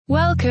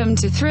Welcome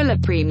to Thriller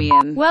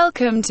Premium.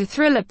 Welcome to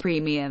Thriller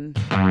Premium.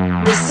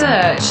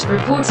 Research,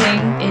 reporting,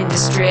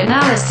 industry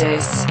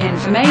analysis,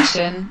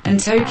 information, and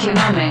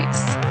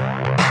tokenomics.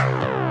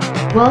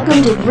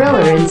 Welcome to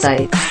Thriller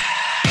Insights.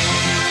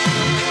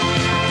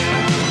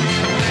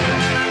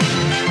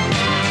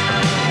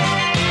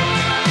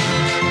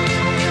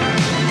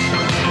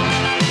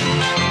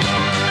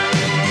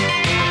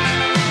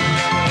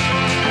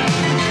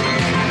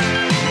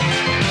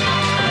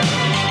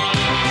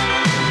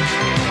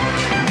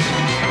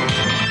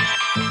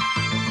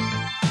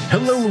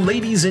 Hello,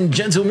 ladies and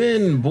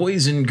gentlemen,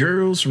 boys and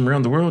girls from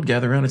around the world.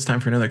 Gather around. It's time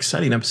for another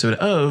exciting episode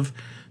of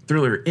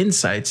Thriller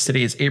Insights.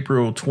 Today is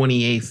April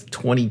 28th,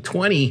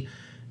 2020,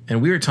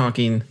 and we are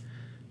talking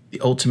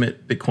the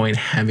ultimate Bitcoin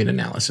halving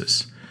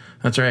analysis.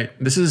 That's right.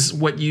 This is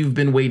what you've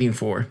been waiting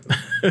for.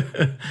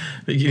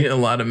 You get a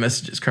lot of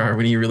messages, Carr.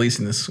 When are you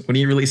releasing this? When are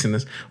you releasing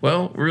this?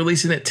 Well, we're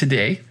releasing it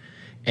today,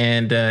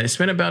 and it's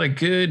been about a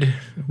good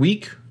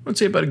week. I'd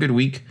say about a good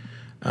week.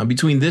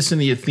 Between this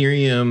and the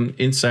Ethereum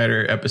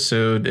Insider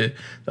episode, that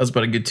was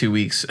about a good 2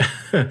 weeks.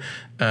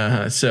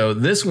 So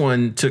this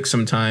one took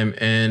some time,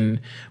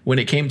 and when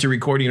it came to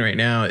recording right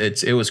now,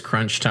 it was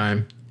crunch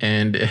time,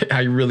 and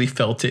I really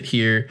felt it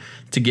here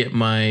to get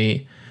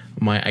my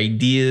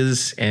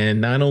ideas,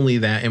 and not only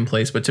that in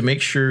place, but to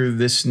make sure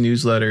this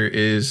newsletter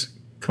is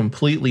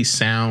completely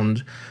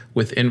sound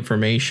with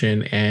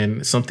information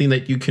and something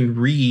that you can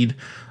read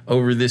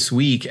over this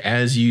week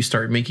as you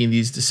start making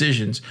these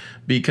decisions.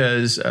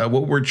 Because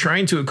what we're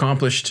trying to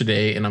accomplish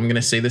today, and I'm going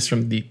to say this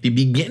from the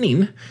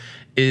beginning,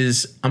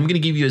 is I'm going to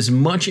give you as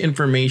much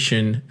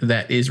information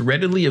that is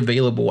readily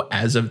available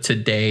as of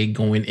today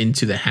going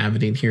into the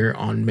halving here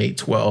on May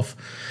 12th.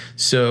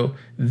 So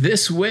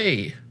this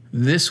way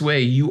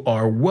you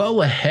are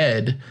well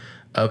ahead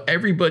of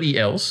everybody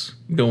else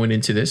going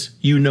into this.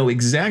 You know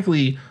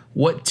exactly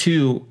what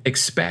to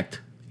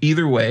expect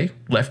either way,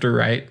 left or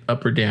right,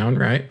 up or down,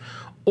 right?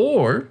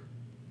 Or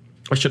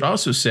I should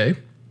also say,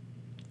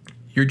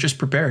 you're just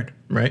prepared,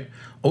 right?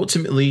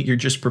 Ultimately, you're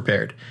just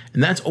prepared.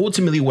 And that's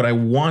ultimately what I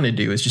want to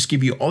do, is just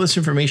give you all this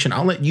information.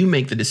 I'll let you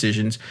make the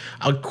decisions.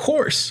 Of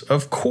course,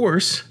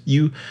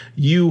 you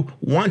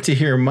want to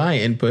hear my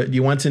input.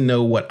 You want to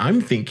know what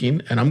I'm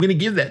thinking, and I'm going to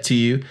give that to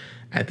you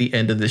at the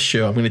end of this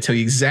show. I'm going to tell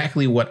you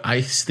exactly what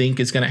I think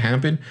is going to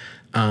happen.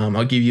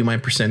 I'll give you my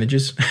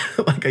percentages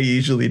like I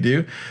usually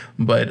do.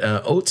 But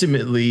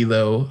ultimately,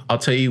 though, I'll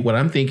tell you what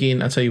I'm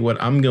thinking. I'll tell you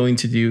what I'm going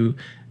to do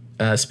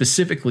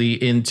specifically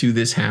into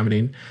this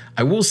happening.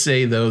 I will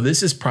say, though,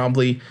 this is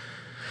probably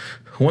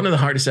one of the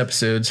hardest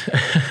episodes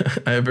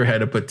I ever had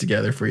to put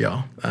together for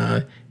y'all.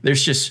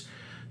 There's just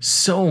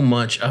so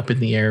much up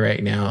in the air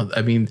right now.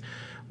 I mean,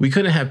 we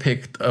couldn't have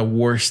picked a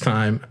worse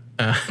time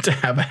to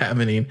have a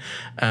happening.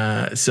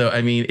 So,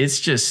 I mean,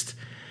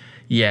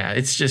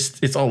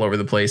 it's all over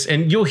the place.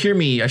 And you'll hear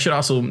me. I should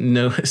also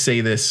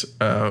say this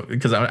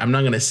because I'm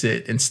not going to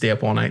sit and stay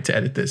up all night to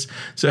edit this.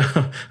 So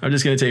I'm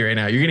just going to tell you right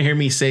now, you're going to hear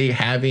me say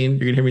halving. You're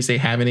going to hear me say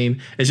halving.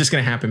 It's just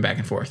going to happen back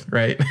and forth,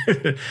 right?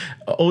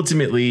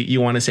 Ultimately, you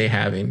want to say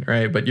halving,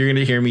 right? But you're going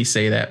to hear me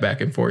say that back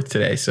and forth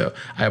today. So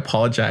I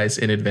apologize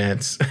in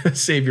advance.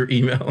 Save your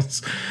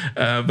emails.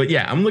 But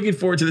yeah, I'm looking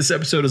forward to this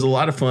episode. It was a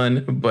lot of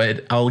fun,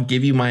 but I'll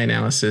give you my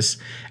analysis,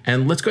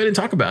 and let's go ahead and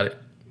talk about it.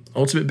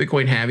 Ultimate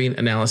Bitcoin halving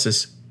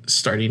analysis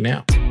starting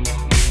now.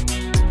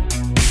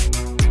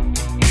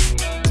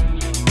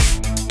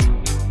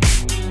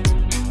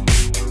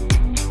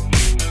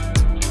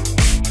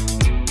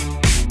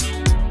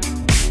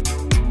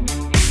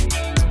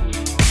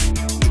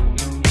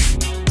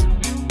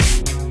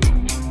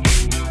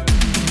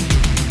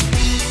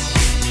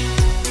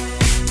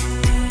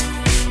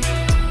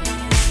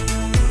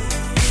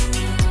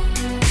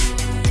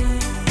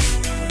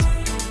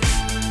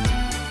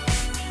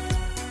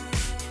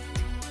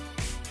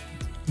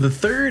 The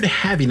third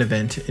halving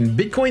event in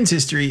Bitcoin's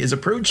history is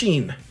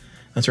approaching.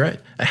 That's right.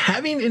 A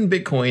halving in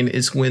Bitcoin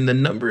is when the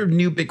number of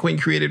new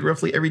Bitcoin created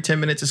roughly every 10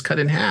 minutes is cut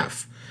in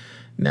half.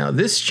 Now,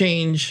 this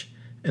change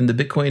in the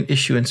Bitcoin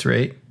issuance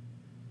rate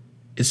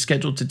is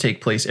scheduled to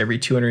take place every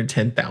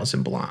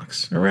 210,000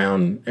 blocks,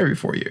 around every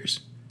 4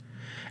 years.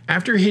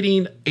 After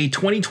hitting a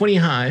 2020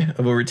 high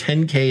of over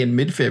 10K in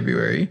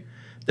mid-February,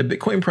 the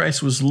Bitcoin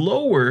price was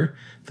lower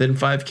than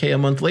 5K a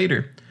month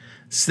later.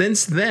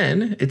 Since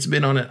then, it's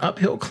been on an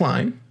uphill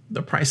climb.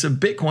 The price of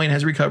Bitcoin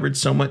has recovered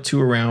somewhat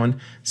to around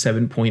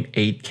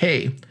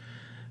 7.8K.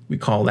 We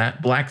call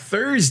that Black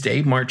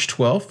Thursday, March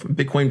 12th.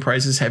 Bitcoin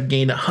prices have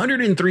gained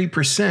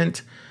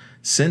 103%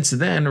 since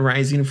then,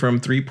 rising from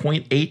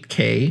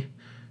 3.8K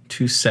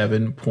to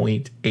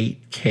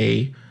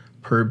 7.8K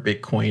per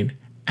Bitcoin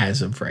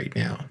as of right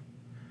now.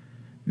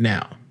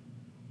 Now,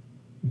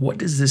 what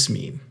does this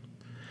mean?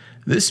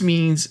 This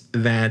means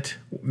that,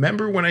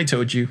 remember when I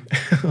told you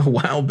a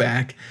while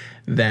back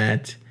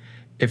that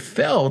it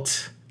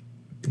felt,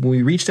 when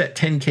we reached that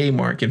 10K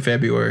mark in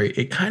February,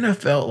 it kind of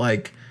felt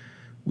like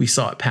we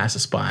saw it pass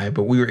us by,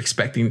 but we were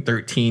expecting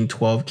 13,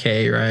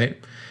 12K, right?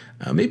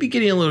 maybe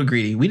getting a little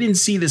greedy. We didn't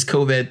see this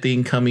COVID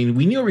thing coming.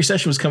 We knew a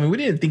recession was coming. We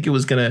didn't think it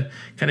was going to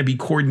kind of be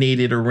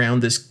coordinated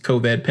around this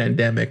COVID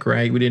pandemic,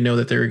 right? We didn't know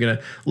that they were going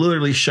to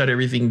literally shut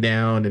everything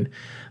down and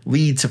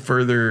lead to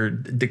further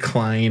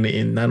decline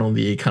in not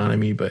only the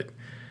economy, but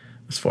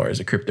as far as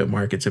the crypto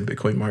markets and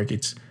Bitcoin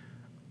markets.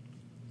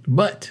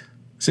 But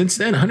since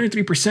then,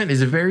 103%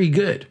 is very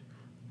good.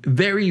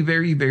 Very,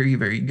 very, very,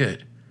 very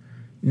good.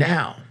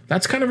 Now,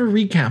 that's kind of a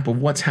recap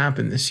of what's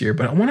happened this year,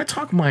 but I want to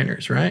talk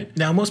miners, right?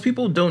 Now, most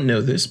people don't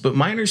know this, but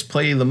miners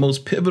play the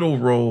most pivotal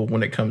role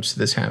when it comes to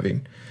this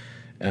halving.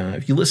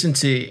 If you listen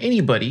to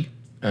anybody,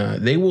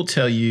 they will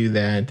tell you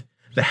that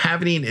the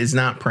halving is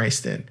not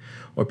priced in.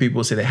 Or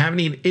people say the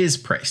halving is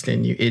priced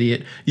in, you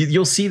idiot.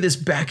 You'll see this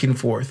back and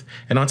forth.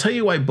 And I'll tell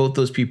you why both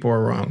those people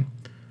are wrong.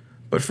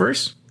 But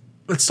first,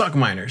 let's talk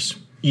miners.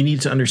 You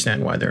need to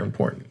understand why they're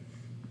important.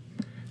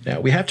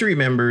 Now, we have to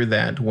remember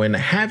that when a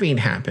halving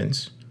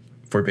happens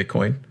for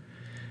Bitcoin,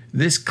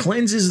 this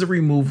cleanses the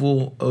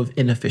removal of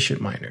inefficient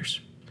miners.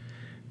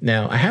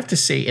 Now, I have to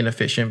say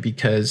inefficient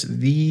because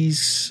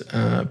these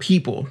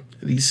people,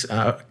 these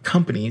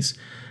companies,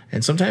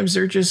 and sometimes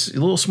they're just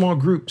little small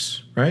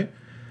groups, right?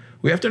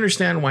 We have to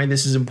understand why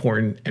this is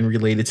important and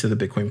related to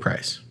the Bitcoin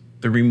price,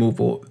 the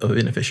removal of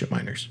inefficient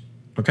miners,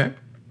 okay?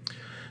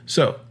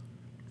 So,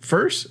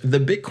 first, the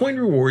Bitcoin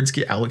rewards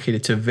get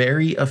allocated to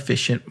very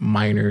efficient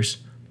miners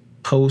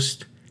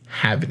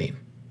post-halving,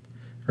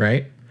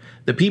 right?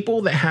 The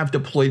people that have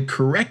deployed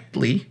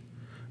correctly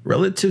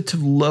relative to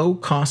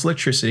low-cost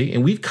electricity,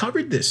 and we've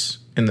covered this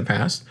in the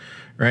past,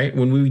 right?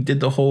 When we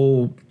did the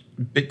whole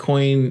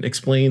Bitcoin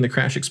explain, the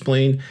crash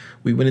explain,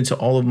 we went into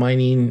all of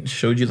mining,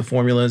 showed you the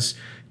formulas.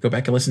 Go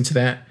back and listen to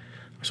that.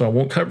 So I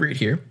won't cover it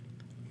here.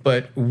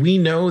 But we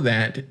know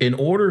that in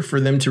order for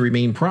them to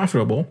remain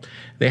profitable,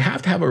 they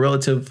have to have a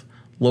relative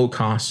low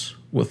cost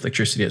with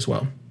electricity as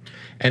well.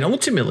 And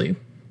ultimately,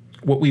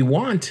 what we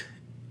want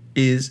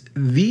is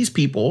these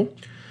people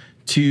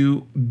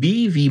to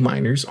be the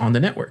miners on the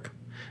network.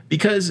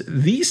 Because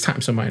these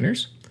types of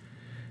miners,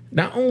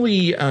 not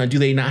only do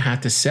they not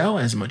have to sell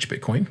as much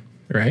Bitcoin,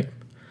 right?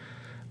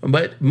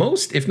 But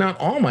most, if not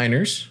all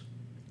miners,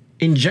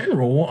 in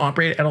general, will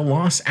operate at a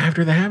loss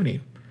after the halving,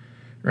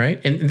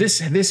 right? And this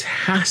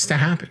has to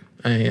happen.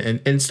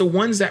 And it's the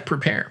ones that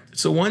prepare.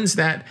 It's the ones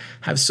that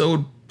have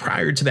sold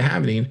prior to the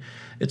halving.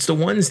 It's the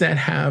ones that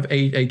have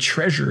a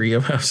treasury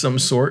of some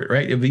sort,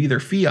 right? Of either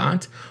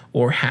fiat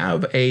or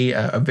have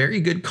a very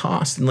good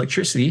cost in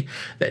electricity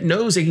that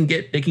knows they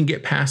can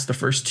get past the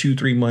first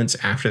 2-3 months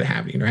after the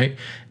halving, right?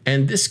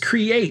 And this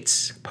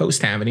creates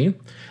post-halving.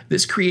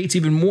 This creates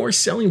even more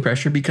selling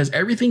pressure because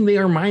everything they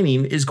are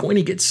mining is going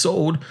to get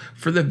sold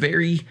for the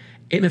very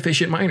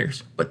inefficient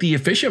miners. But the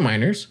efficient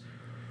miners,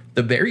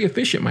 the very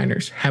efficient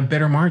miners, have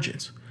better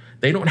margins.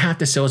 They don't have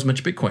to sell as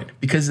much Bitcoin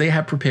because they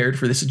have prepared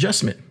for this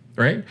adjustment,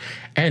 right?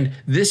 And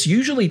this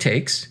usually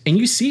takes, and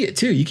you see it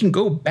too, you can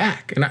go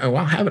back, and I'll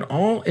have it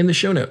all in the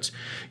show notes.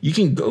 You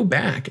can go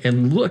back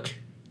and look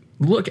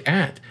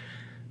at,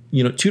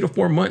 2 to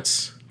 4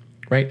 months,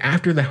 right,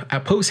 after the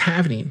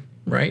post-halving,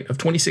 right, of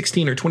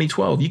 2016 or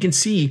 2012, you can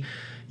see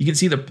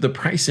the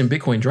price in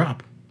Bitcoin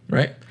drop,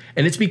 right?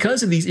 And it's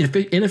because of these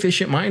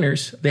inefficient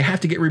miners. They have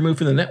to get removed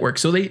from the network.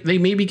 So they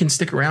maybe can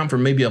stick around for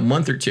maybe a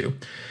month or two.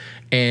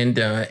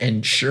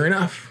 And sure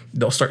enough,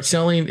 they'll start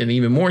selling and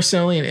even more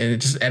selling. And it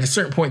just at a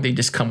certain point, they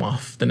just come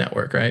off the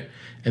network, right?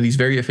 And these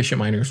very efficient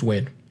miners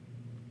win.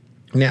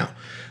 Now,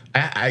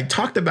 I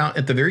talked about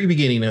at the very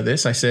beginning of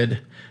this, I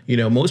said,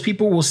 most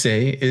people will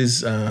say,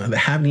 is the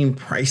halving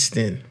priced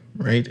in,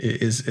 right?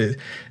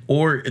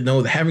 Or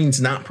no, the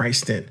halving's not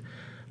priced in.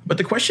 But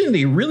the question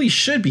they really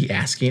should be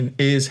asking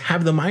is,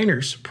 have the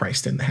miners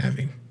priced in the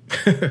halving?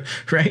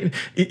 Right?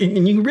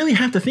 And you really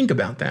have to think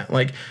about that.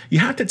 Like, you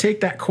have to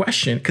take that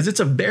question because it's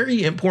a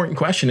very important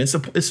question. It's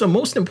the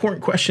most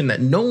important question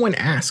that no one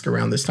asks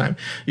around this time.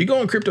 You go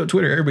on crypto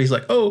Twitter, everybody's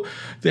like, oh,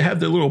 they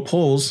have their little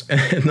polls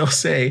and they'll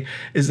say,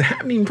 is the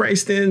halving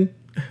priced in?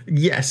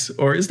 Yes.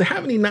 Or is the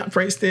halving not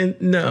priced in?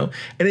 No.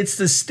 And it's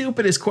the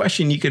stupidest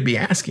question you could be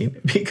asking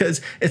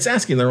because it's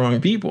asking the wrong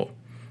people,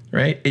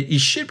 right? You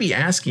should be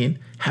asking,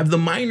 have the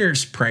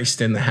miners priced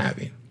in the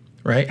halving,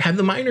 right? Have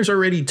the miners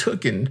already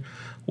taken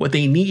what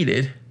they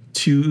needed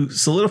to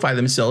solidify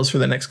themselves for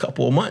the next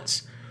couple of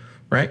months,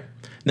 right?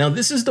 Now,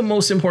 this is the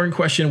most important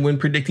question when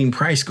predicting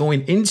price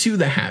going into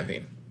the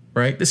halving,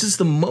 right? This is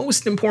the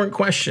most important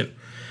question,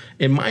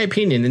 in my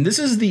opinion. And this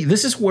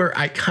is where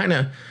I kind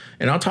of,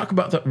 and I'll talk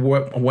about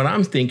what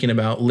I'm thinking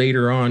about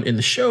later on in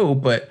the show,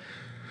 but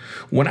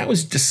when I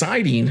was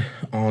deciding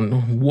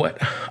on what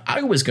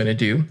I was going to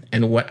do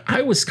and what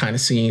I was kind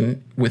of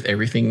seeing with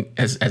everything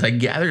as I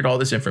gathered all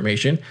this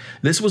information,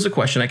 this was a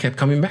question I kept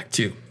coming back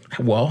to.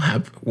 Well,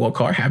 have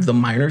the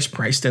miners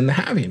priced in the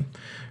halving,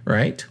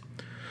 right?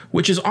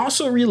 Which is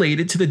also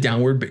related to the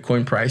downward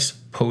Bitcoin price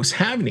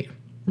post-halving,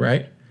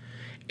 right?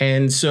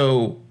 And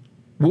so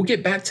we'll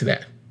get back to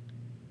that.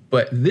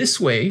 But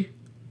this way,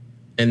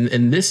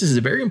 and this is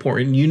very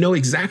important, you know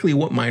exactly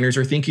what miners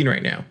are thinking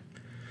right now.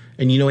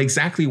 And you know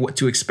exactly what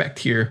to expect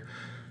here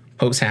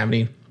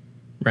post-halving.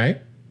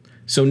 right?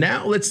 So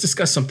now let's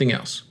discuss something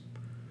else.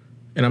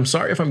 And I'm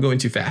sorry if I'm going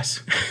too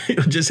fast.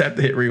 You'll just have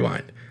to hit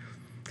rewind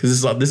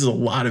because this is a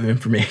lot of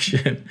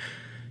information.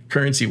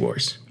 Currency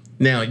wars.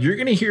 Now, you're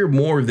going to hear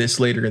more of this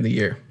later in the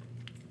year.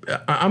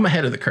 I'm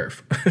ahead of the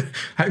curve.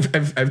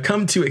 I've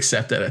come to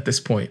accept that at this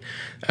point.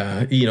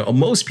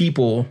 Most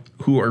people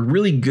who are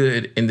really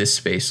good in this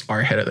space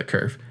are ahead of the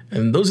curve.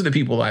 And those are the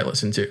people I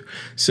listen to.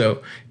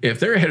 So if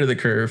they're ahead of the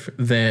curve,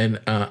 then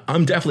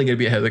I'm definitely going to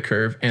be ahead of the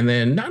curve. And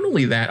then not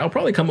only that, I'll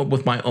probably come up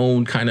with my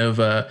own kind of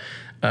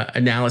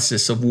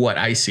analysis of what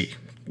I see,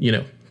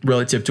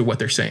 relative to what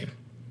they're saying.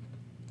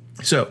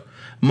 So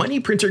money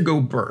printer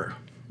go burr,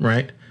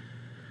 right?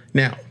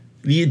 Now,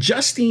 the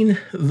adjusting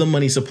the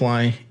money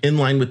supply in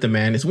line with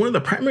demand is one of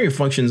the primary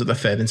functions of the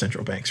Fed and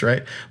central banks,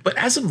 right? But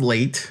as of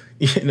late,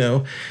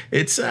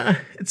 it's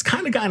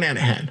kind of gotten out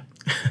of hand.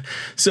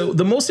 So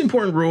the most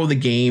important rule of the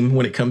game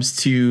when it comes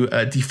to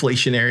a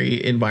deflationary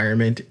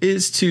environment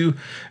is to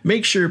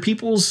make sure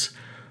people's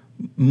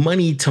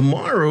money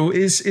tomorrow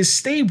is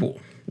stable,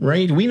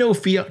 right? We know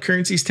fiat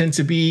currencies tend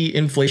to be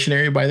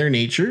inflationary by their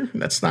nature.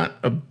 That's not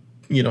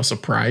a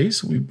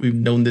surprise. We've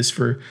known this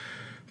for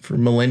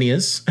millennia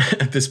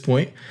at this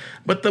point.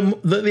 But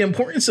the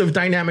importance of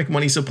dynamic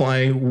money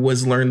supply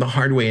was learned the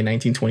hard way in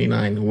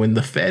 1929 when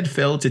the Fed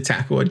failed to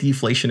tackle a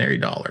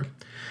deflationary dollar.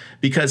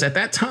 Because at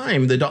that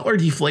time, the dollar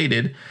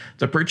deflated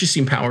the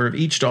purchasing power of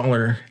each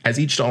dollar as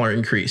each dollar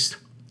increased.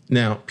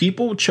 Now,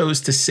 people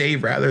chose to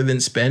save rather than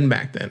spend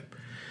back then.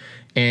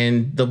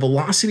 And the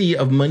velocity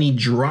of money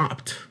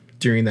dropped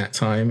during that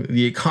time.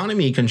 The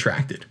economy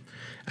contracted.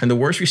 And the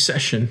worst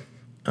recession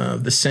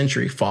of the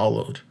century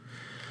followed.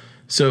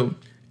 So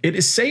it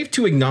is safe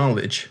to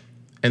acknowledge,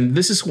 and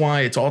this is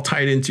why it's all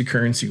tied into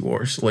currency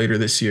wars later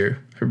this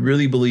year. I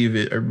really believe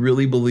it. I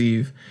really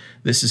believe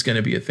this is going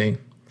to be a thing.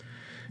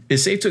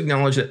 It's safe to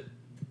acknowledge that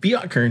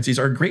fiat currencies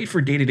are great for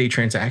day-to-day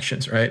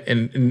transactions, right?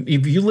 And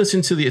if you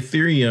listen to the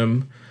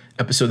Ethereum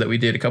episode that we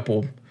did a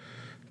couple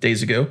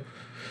days ago,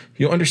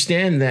 you'll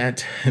understand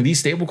that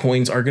these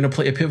stablecoins are going to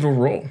play a pivotal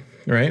role,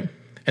 right?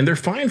 And they're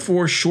fine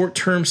for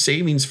short-term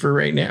savings for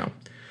right now.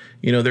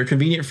 They're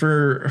convenient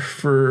for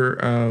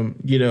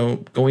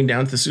going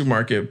down to the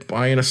supermarket,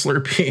 buying a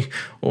Slurpee,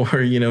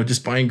 or,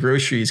 just buying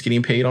groceries,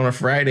 getting paid on a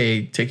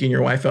Friday, taking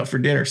your wife out for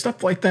dinner,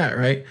 stuff like that,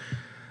 right?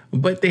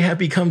 But they have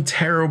become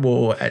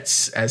terrible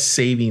as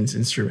savings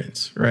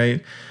instruments,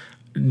 right?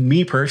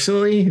 Me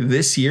personally,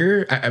 this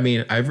year,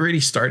 I've already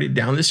started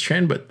down this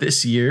trend, but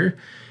this year,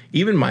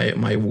 even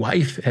my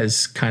wife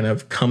has kind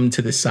of come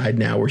to the side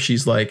now where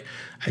she's like,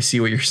 I see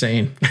what you're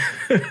saying.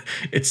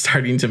 It's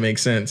starting to make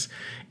sense.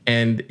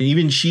 And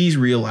even she's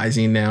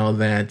realizing now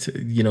that,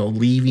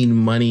 leaving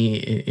money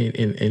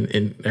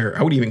in or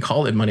I wouldn't even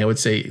call it money. I would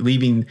say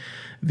leaving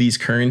these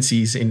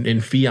currencies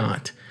in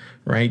fiat,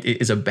 right,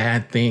 is a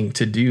bad thing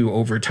to do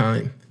over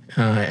time.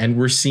 And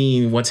we're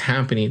seeing what's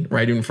happening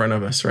right in front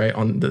of us, right,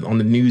 on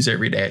the news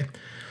every day.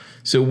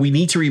 So we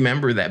need to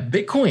remember that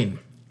Bitcoin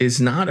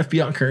is not a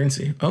fiat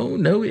currency. Oh,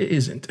 no, it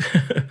isn't.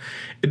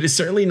 It is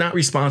certainly not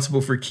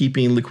responsible for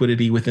keeping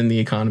liquidity within the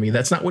economy.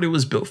 That's not what it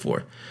was built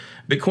for.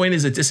 Bitcoin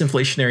is a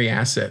disinflationary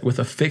asset with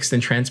a fixed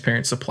and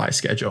transparent supply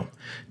schedule.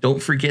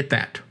 Don't forget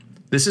that.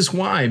 This is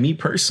why, me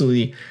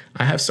personally,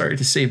 I have started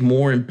to save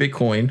more in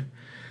Bitcoin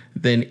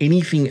than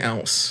anything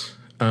else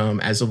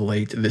as of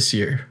late this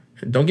year.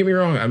 Don't get me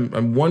wrong,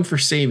 I'm one for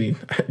saving,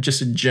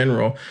 just in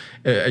general.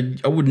 I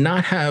would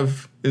not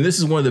have, and this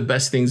is one of the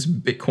best things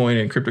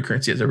Bitcoin and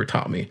cryptocurrency has ever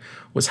taught me,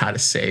 was how to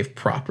save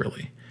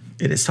properly.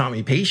 It has taught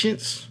me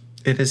patience.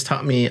 It has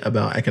taught me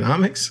about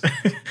economics.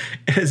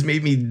 It has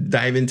made me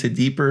dive into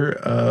deeper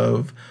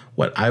of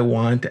what I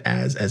want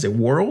as a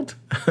world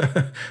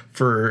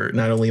for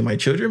not only my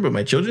children, but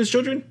my children's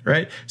children,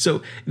 right?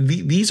 So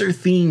these are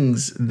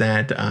things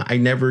that I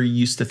never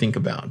used to think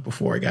about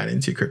before I got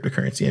into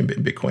cryptocurrency and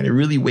Bitcoin. It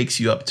really wakes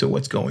you up to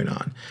what's going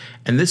on.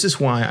 And this is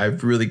why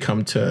I've really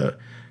come to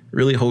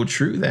really hold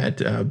true that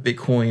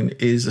Bitcoin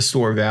is a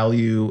store of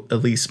value, at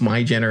least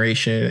my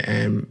generation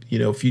and,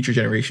 future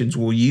generations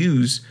will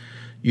use,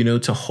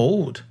 to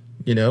hold,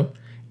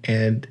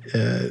 and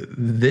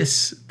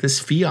this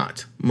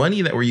fiat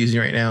money that we're using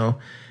right now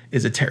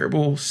is a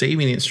terrible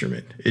saving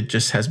instrument. It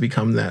just has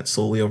become that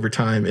slowly over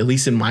time, at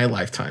least in my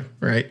lifetime,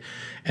 right?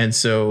 And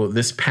so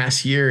this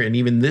past year and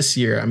even this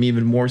year, I'm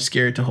even more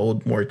scared to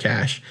hold more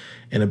cash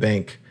in a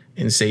bank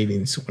in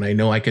savings when I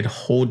know I could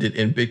hold it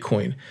in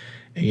Bitcoin,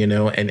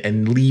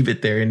 and leave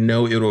it there and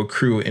know it'll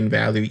accrue in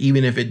value,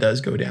 even if it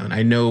does go down.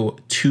 I know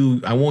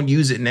I won't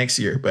use it next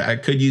year, but I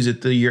could use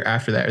it the year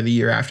after that or the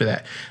year after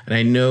that. And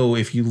I know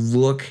if you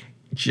look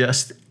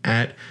just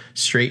at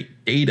straight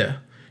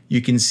data,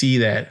 you can see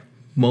that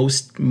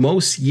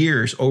most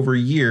years over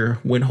year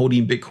when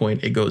holding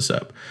Bitcoin, it goes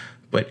up.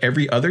 But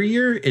every other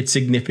year, it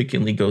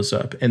significantly goes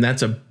up. And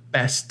that's a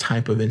best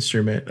type of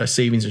instrument, a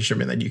savings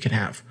instrument that you can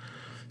have.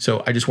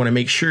 So I just want to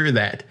make sure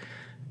that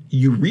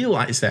you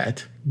realize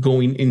that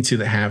going into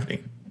the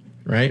halving,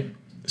 right?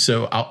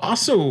 So I'll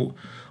also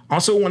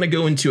want to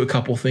go into a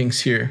couple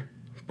things here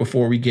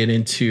before we get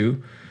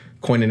into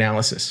coin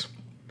analysis.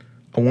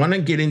 I want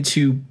to get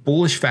into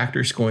bullish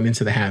factors going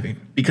into the halving,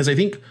 because I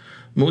think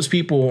most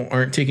people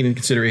aren't taking into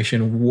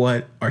consideration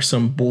what are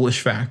some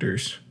bullish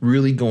factors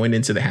really going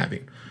into the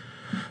halving.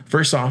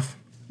 First off,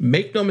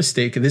 make no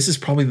mistake, this is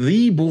probably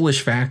the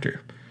bullish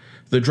factor.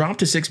 The drop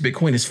to 6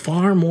 Bitcoin is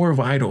far more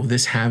vital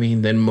this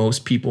halving than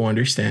most people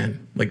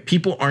understand. Like,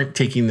 people aren't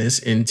taking this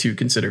into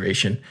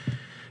consideration,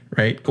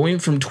 right? Going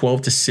from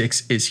 12 to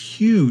 6 is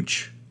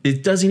huge.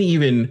 It doesn't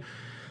even,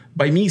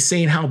 by me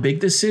saying how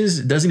big this is,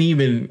 it doesn't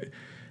even,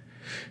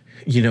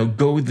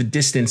 go the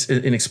distance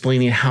in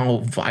explaining how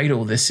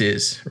vital this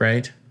is,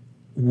 right?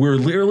 We're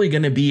literally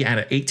going to be at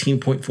an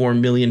 18.4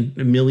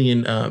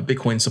 million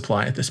Bitcoin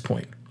supply at this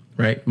point,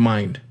 right?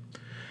 Mined.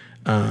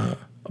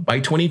 By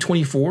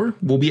 2024,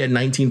 we'll be at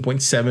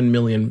 19.7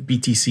 million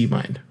BTC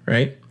mined,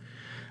 right?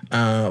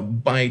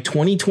 By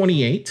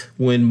 2028,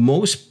 when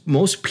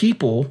most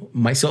people,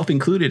 myself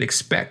included,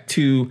 expect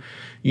to,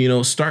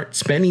 start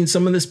spending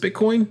some of this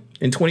Bitcoin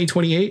in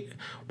 2028,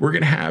 we're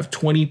going to have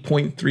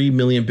 20.3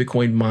 million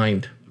Bitcoin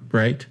mined,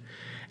 right?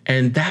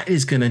 And that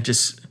is going to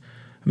just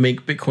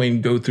make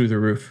Bitcoin go through the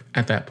roof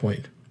at that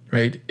point,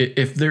 right?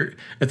 If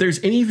there's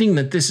anything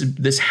that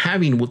this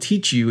halving will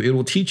teach you, it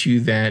will teach you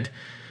that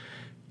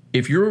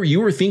if you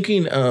were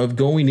thinking of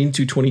going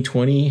into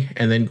 2020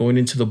 and then going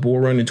into the bull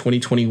run in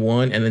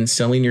 2021 and then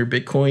selling your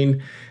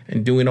Bitcoin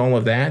and doing all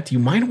of that, you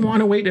might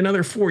want to wait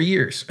another 4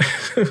 years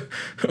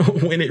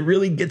when it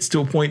really gets to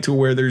a point to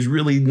where there's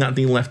really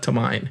nothing left to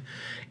mine.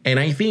 And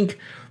I think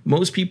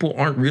most people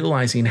aren't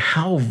realizing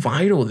how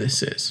vital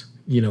this is.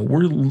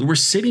 We're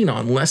sitting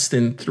on less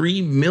than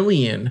 3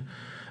 million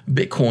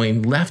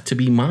Bitcoin left to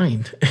be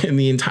mined in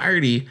the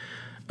entirety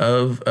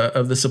of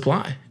the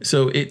supply.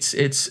 So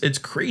it's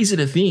crazy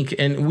to think,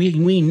 and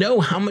we know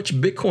how much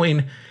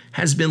Bitcoin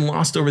has been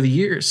lost over the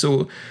years.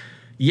 So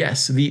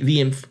yes,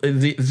 this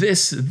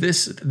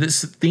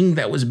thing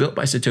that was built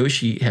by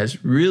Satoshi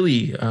has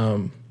really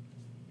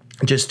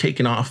just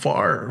taken off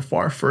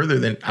far further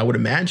than I would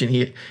imagine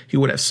he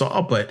would have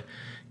saw. But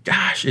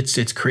gosh,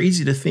 it's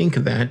crazy to think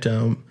that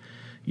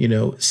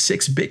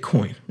 6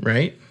 Bitcoin,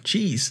 right?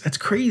 Jeez, that's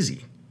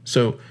crazy.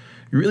 So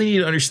you really need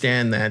to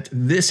understand that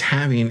this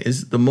halving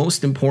is the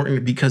most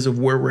important because of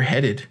where we're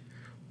headed.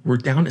 We're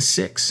down to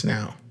 6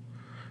 now,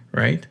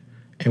 right?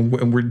 And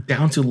we're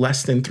down to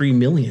less than 3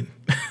 million.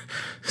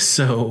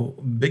 So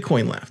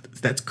Bitcoin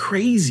left. That's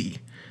crazy.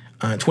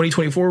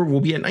 2024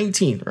 we'll be at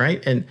 19,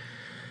 right? And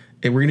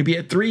we're going to be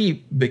at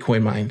 3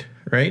 Bitcoin mined,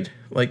 right?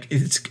 Like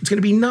it's going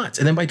to be nuts.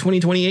 And then by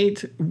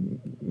 2028,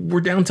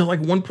 we're down to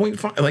like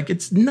 1.5. Like,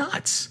 it's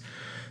nuts.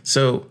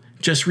 So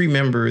just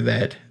remember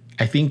that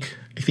I think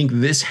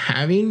this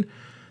halving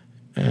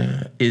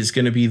is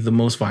going to be the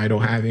most vital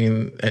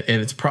halving,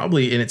 and it's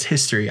probably in its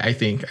history. I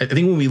think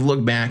when we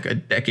look back a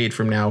decade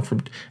from now, if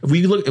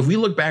we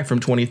look back from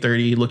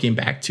 2030, looking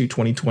back to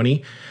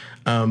 2020,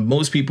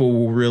 most people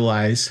will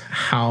realize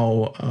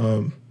how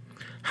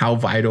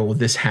vital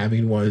this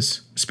halving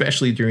was,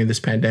 especially during this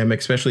pandemic,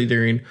 especially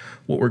during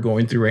what we're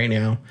going through right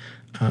now.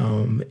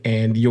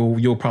 And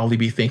you'll probably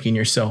be thanking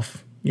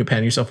yourself,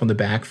 patting yourself on the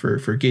back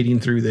for getting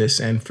through this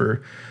and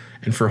for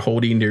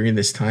holding during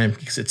this time,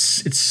 because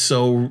it's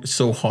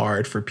so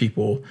hard for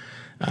people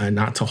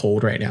not to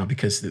hold right now,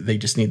 because they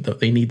just need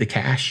the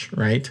cash,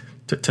 right,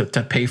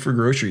 to pay for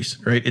groceries,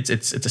 right? It's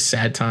a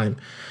sad time.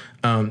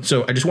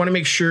 So I just want to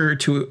make sure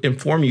to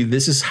inform you,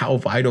 this is how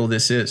vital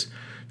this is,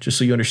 just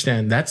so you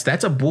understand.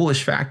 That's a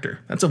bullish factor.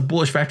 That's a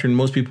bullish factor, and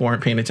most people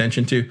aren't paying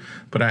attention to.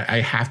 But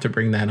I have to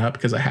bring that up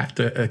because I have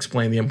to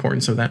explain the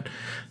importance of that.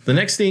 The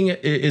next thing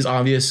is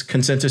obvious: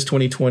 Consensus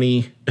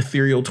 2020,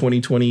 Ethereal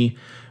 2020.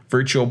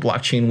 Virtual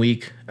Blockchain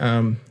Week.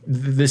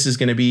 This is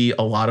going to be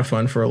a lot of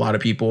fun for a lot of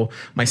people,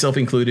 myself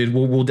included.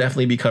 We'll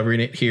definitely be covering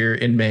it here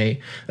in May.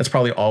 That's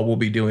probably all we'll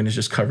be doing, is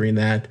just covering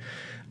that.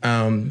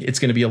 It's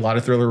going to be a lot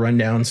of Thriller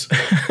rundowns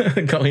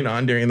going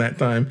on during that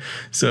time.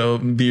 So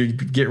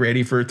get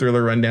ready for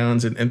Thriller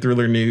rundowns and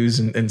Thriller news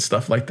and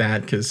stuff like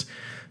that, because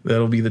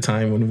that'll be the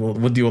time when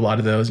we'll do a lot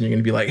of those. And you're going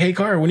to be like, hey,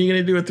 Car, when are you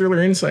going to do a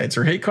Thriller Insights?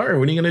 Or hey, Car,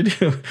 when are you going to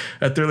do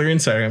a Thriller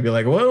Insight? I'm going to be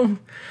like, well,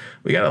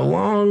 we got a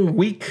long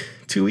week,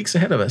 2 weeks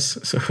ahead of us.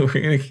 So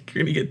we're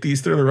gonna get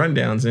these Thriller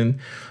rundowns. And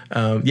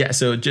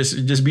so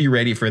just be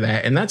ready for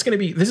that. And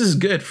this is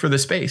good for the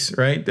space,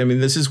 right? I mean,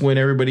 this is when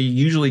everybody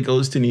usually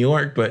goes to New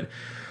York, but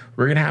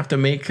we're going to have to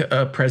make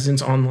a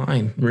presence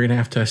online. We're going to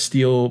have to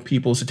steal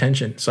people's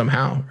attention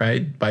somehow,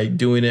 right, by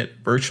doing it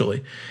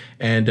virtually.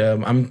 And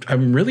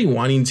I'm really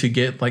wanting to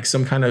get like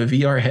some kind of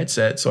VR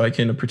headset so I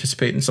can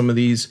participate in some of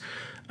these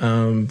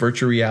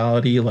virtual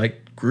reality like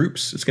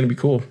groups. It's going to be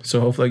cool. So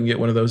hopefully I can get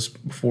one of those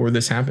before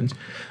this happens.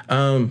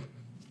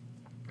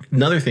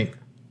 Another thing,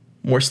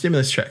 more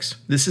stimulus checks.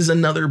 This is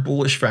another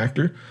bullish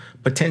factor,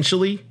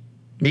 potentially.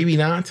 Maybe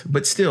not,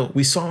 but still,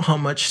 we saw how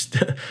much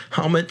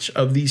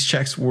of these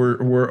checks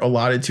were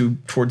allotted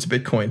towards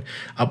Bitcoin.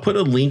 I'll put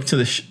a link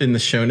to in the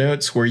show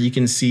notes where you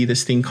can see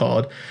this thing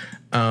called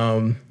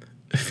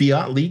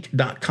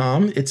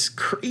fiatleak.com. It's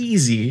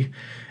crazy.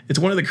 It's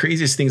one of the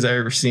craziest things I've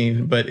ever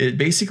seen, but it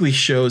basically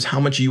shows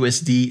how much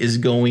USD is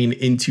going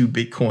into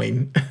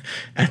Bitcoin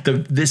at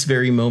this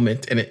very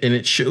moment. And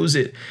it shows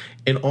it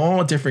in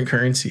all different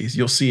currencies.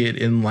 You'll see it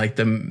in like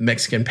the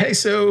Mexican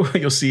peso.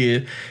 You'll see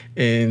it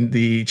in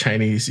the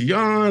Chinese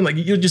yuan. Like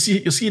you'll see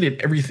it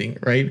in everything,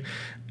 right?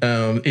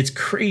 It's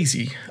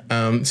crazy.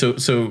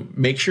 So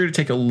make sure to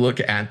take a look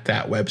at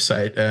that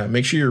website.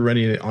 Make sure you're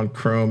running it on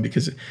Chrome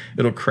because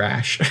it'll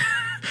crash.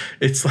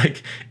 It's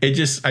like I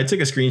took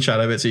a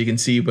screenshot of it so you can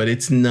see, but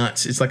it's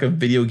nuts. It's like a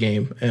video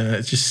game.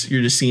 You're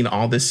just seeing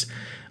all this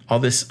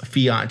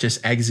fiat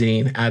just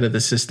exiting out of the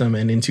system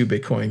and into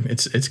Bitcoin.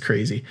 It's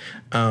crazy.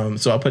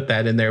 So I'll put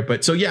that in there.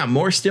 But so yeah,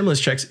 more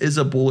stimulus checks is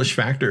a bullish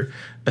factor.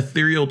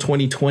 Ethereum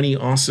 2020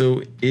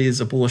 also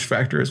is a bullish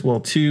factor as well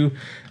too.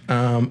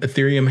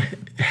 Ethereum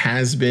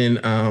has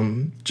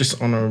been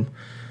just on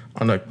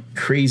a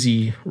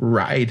crazy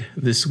ride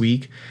this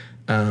week.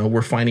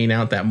 We're finding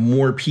out that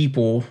more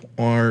people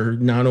are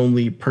not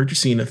only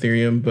purchasing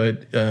Ethereum,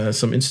 but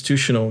some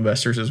institutional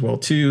investors as well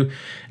too,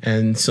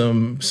 and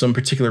some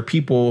particular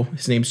people.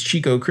 His name's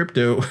Chico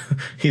Crypto.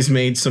 He's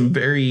made some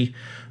very,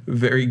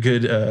 very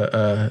good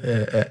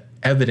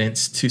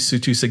evidence to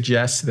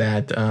suggest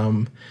that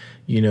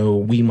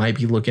we might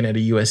be looking at a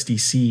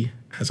USDC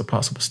as a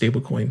possible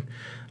stablecoin.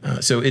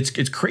 So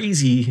it's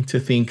crazy to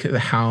think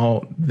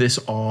how this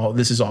is all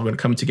going to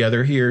come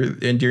together here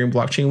during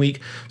blockchain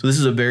week. So this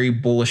is a very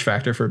bullish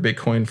factor for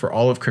Bitcoin, for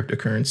all of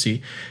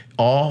cryptocurrency.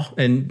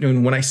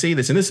 And when I say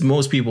this, and this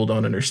most people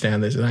don't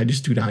understand this, and I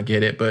just do not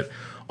get it, but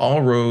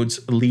all roads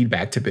lead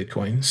back to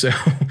Bitcoin. So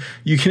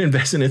you can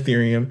invest in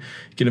Ethereum,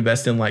 you can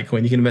invest in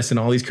Litecoin, you can invest in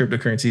all these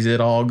cryptocurrencies. It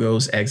all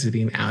goes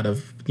exiting out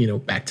of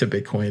back to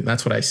Bitcoin.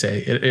 That's what I say.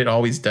 It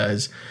always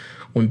does.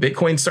 When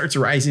Bitcoin starts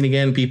rising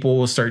again, people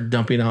will start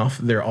dumping off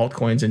their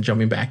altcoins and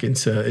jumping back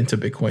into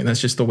Bitcoin. That's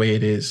just the way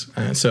it is.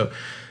 So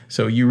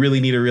you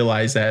really need to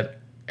realize that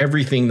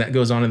everything that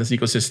goes on in this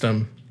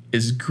ecosystem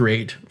is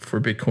great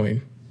for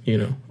Bitcoin,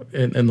 in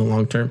the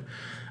long term.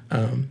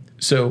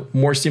 So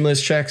more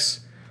stimulus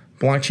checks,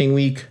 blockchain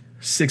week,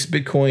 6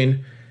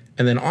 Bitcoin,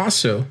 and then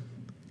also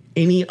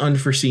any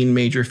unforeseen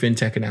major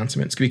fintech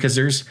announcements, because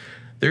there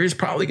is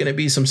probably going to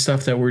be some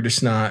stuff that we're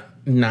just not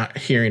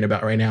hearing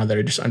about right now that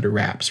are just under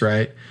wraps,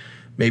 right?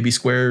 Maybe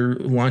Square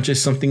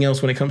launches something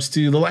else when it comes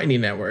to the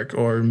Lightning Network,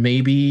 or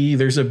maybe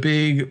there's a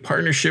big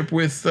partnership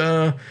with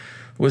Starbucks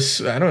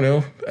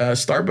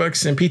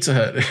and Pizza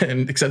Hut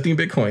and accepting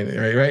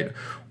Bitcoin, right?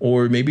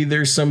 Or maybe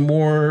there's some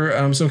more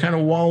some kind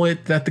of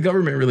wallet that the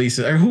government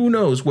releases, or who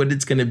knows what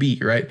it's going to be,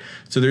 right?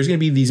 So there's going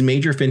to be these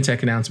major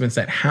fintech announcements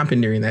that happen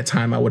during that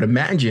time, I would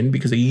imagine,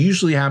 because they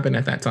usually happen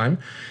at that time.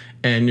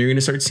 And you're going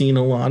to start seeing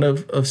a lot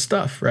of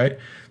stuff, right?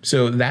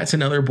 So that's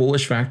another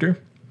bullish factor.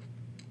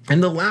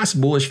 And the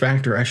last bullish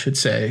factor, I should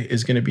say,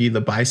 is going to be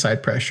the buy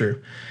side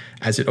pressure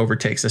as it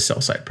overtakes the sell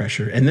side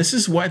pressure. And this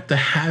is what the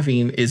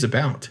halving is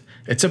about.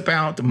 It's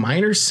about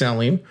miners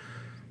selling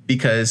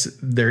because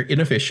they're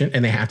inefficient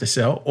and they have to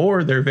sell,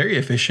 or they're very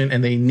efficient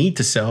and they need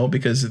to sell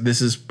because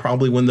this is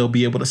probably when they'll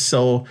be able to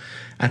sell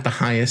at the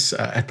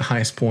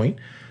highest point.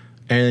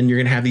 And you're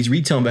going to have these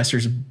retail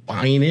investors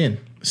buying in.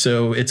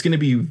 So it's going to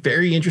be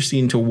very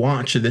interesting to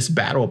watch this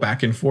battle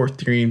back and forth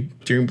during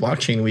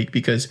blockchain week,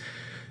 because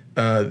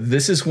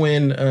this is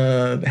when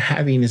the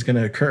halving is going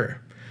to occur.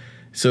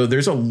 So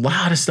there's a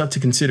lot of stuff to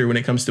consider when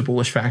it comes to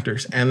bullish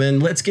factors. And then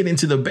let's get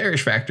into the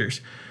bearish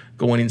factors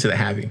going into the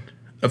halving.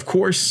 Of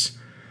course,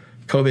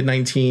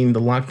 COVID-19,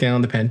 the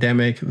lockdown, the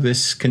pandemic,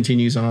 this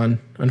continues on,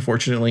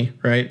 unfortunately,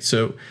 right?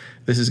 So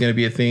this is going to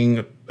be a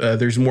thing.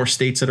 There's more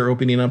states that are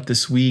opening up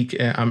this week.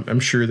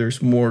 I'm sure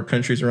there's more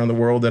countries around the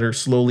world that are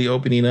slowly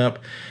opening up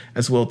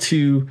as well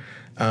too.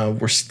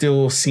 We're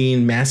still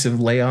seeing massive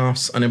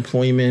layoffs,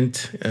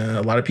 unemployment,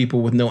 a lot of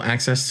people with no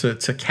access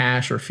to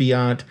cash or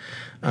fiat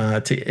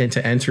to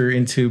enter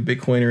into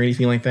Bitcoin or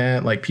anything like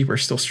that. Like, people are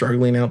still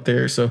struggling out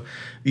there. So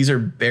these are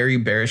very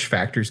bearish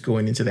factors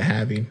going into the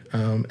halving.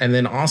 And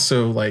then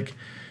also,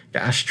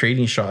 Gosh,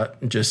 Trading Shot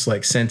just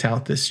sent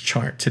out this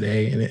chart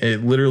today, and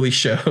it literally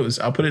shows,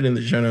 I'll put it in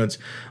the show notes,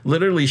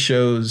 literally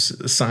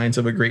shows signs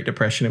of a Great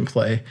Depression in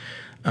play.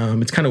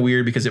 It's kind of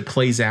weird because it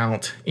plays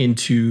out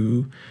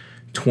into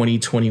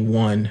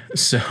 2021.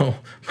 So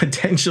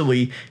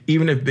potentially,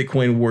 even if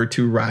Bitcoin were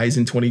to rise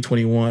in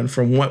 2021,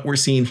 from what we're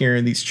seeing here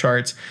in these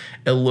charts,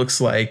 it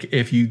looks like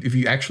if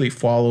you actually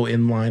follow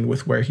in line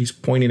with where he's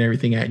pointing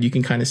everything at, you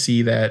can kind of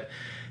see that,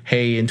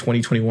 hey, in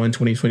 2021,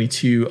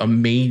 2022, a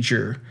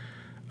major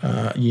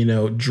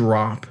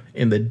drop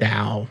in the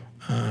Dow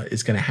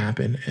is going to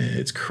happen. And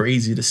it's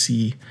crazy to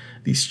see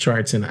these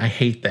charts, and I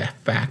hate the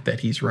fact that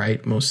he's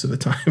right most of the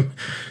time.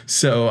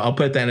 So I'll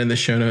put that in the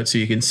show notes so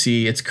you can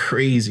see. It's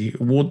crazy.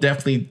 We'll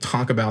definitely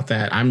talk about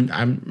that.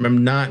 I'm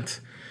not.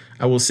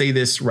 I will say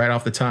this right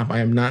off the top. I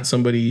am not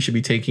somebody you should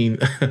be taking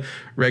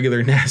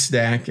regular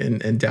NASDAQ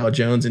and Dow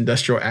Jones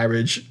Industrial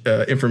Average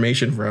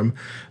information from.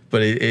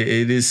 But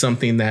it is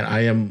something that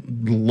I am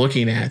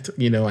looking at.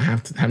 I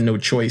have no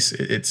choice.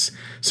 It's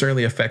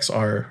certainly affects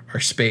our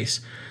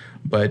space.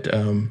 But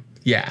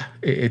yeah,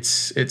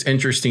 it's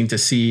interesting to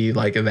see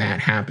like that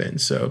happen.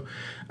 So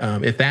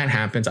if that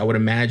happens, I would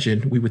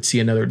imagine we would see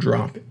another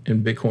drop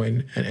in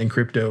Bitcoin and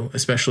crypto,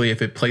 especially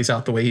if it plays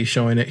out the way he's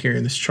showing it here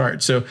in this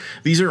chart. So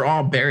these are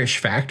all bearish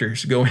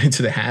factors going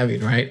into the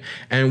halving, right?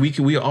 And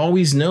we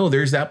always know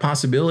there's that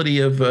possibility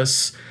of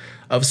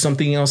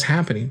something else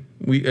happening.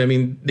 I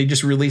mean, they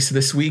just released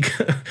this week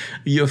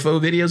UFO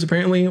videos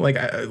apparently.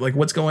 Like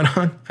what's going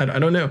on? I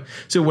don't know.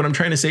 So what I'm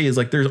trying to say is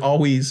like there's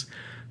always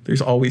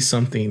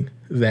something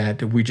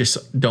that we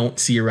just don't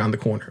see around the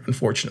corner,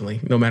 unfortunately.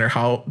 No matter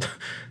how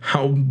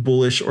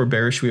bullish or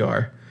bearish we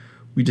are,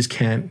 we just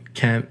can't,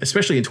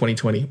 especially in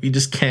 2020, we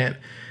just can't,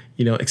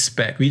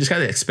 expect. We just got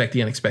to expect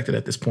the unexpected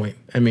at this point.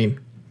 I mean,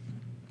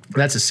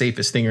 that's the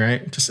safest thing,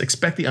 right? Just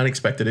expect the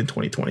unexpected in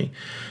 2020.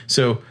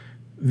 So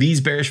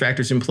these bearish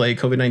factors in play: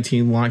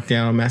 COVID-19,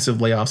 lockdown, massive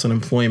layoffs,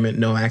 unemployment,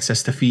 no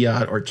access to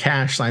fiat or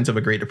cash, signs of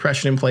a Great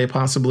Depression in play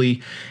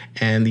possibly,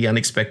 and the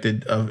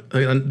unexpectedness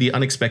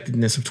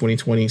of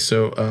 2020.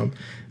 So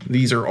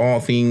these are all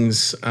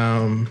things.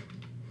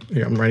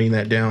 Here, I'm writing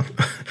that down.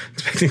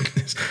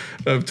 Expectedness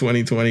of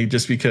 2020,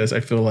 just because I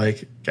feel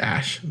like,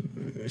 gosh,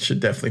 I should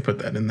definitely put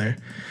that in there.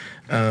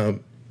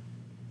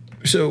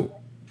 So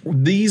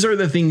these are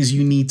the things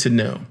you need to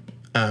know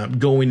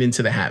going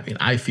into the halving.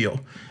 I feel.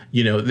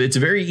 It's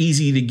very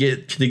easy to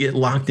get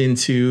locked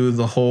into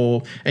the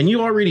whole, and you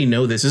already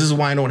know this. This is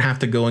why I don't have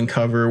to go and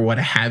cover what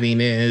a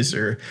halving is,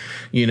 or,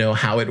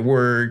 how it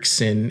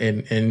works, and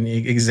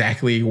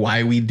exactly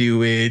why we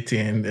do it,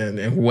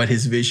 and what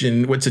his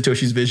vision, what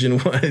Satoshi's vision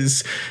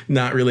was,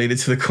 not related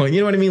to the coin.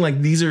 You know what I mean?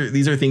 Like these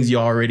are things you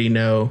already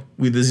know.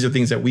 These are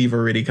things that we've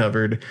already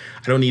covered.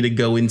 I don't need to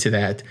go into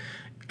that.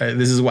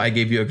 This is why I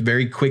gave you a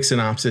very quick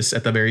synopsis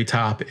at the very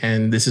top,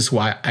 and this is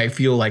why I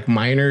feel like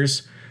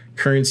miners,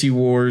 currency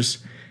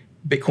wars,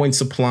 Bitcoin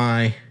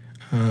supply,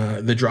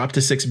 the drop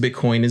to 6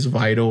 Bitcoin is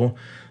vital.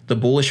 The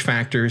bullish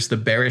factors, the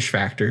bearish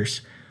factors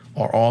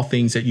are all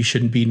things that you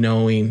shouldn't be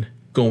knowing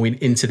going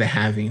into the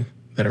halving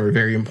that are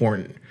very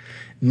important.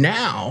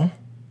 Now,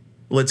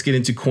 let's get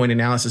into coin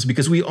analysis,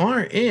 because we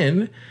are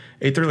in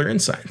a Thriller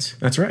Insights.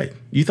 That's right.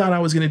 You thought I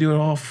was going to do it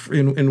all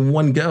in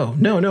one go.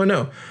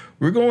 No.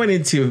 We're going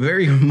into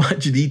very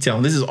much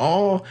detail. This is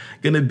all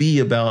going to be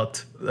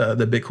about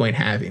the Bitcoin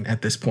halving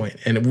at this point.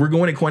 And we're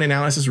going to coin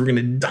analysis. We're going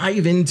to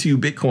dive into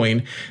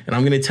Bitcoin, and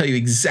I'm going to tell you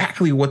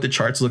exactly what the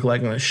charts look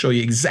like. I'm going to show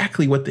you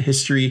exactly what the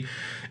history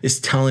is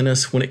telling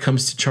us when it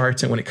comes to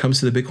charts and when it comes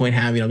to the Bitcoin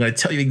halving. I'm going to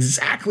tell you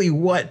exactly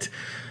what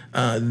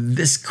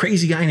this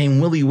crazy guy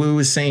named Willy Woo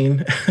is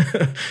saying.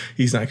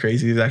 He's not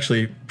crazy. He's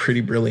actually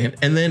pretty brilliant.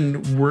 And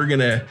then we're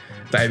going to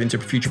dive into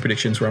future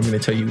predictions, where I'm going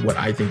to tell you what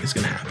I think is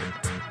going to happen.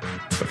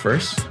 But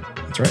first,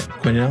 that's right,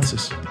 coin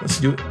analysis.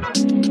 Let's do it.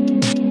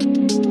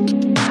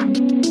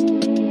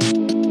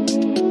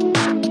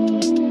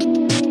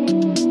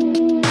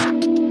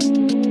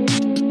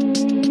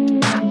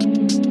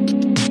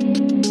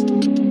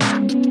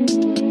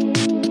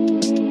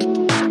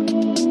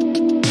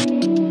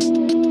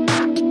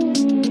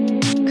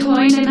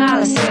 Coin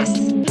analysis.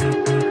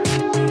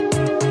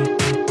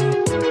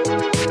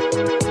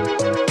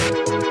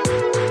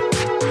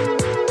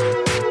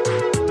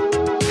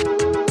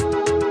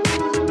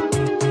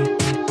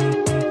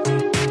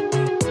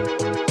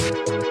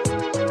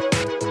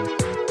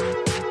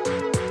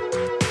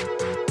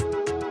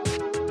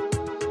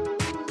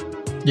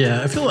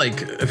 Yeah, I feel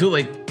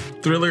like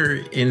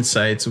Thriller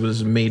Insights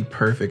was made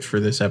perfect for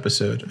this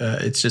episode.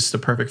 It's just the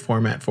perfect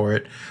format for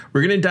it.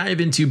 We're going to dive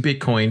into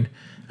Bitcoin,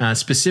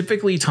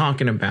 specifically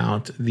talking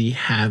about the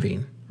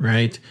halving,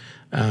 right?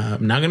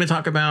 I'm not going to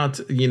talk about,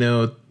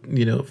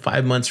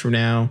 5 months from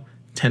now,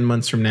 10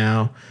 months from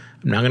now.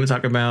 I'm not going to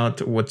talk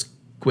about what's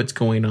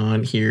going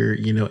on here,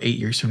 8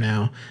 years from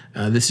now.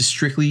 This is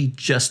strictly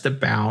just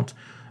about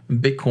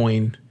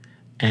Bitcoin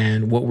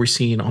and what we're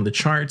seeing on the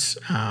charts,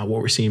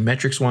 what we're seeing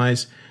metrics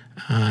wise,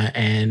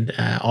 and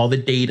all the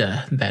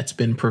data that's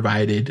been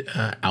provided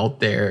out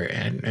there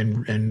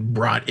and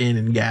brought in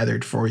and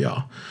gathered for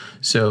y'all.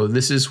 So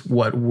this is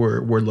what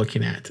we're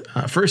looking at.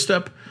 First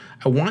up,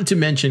 I want to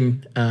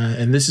mention,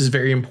 and this is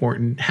very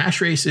important, hash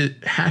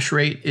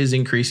rate is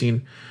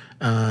increasing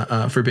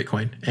for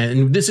Bitcoin.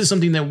 And this is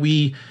something that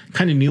we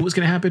kind of knew was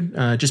going to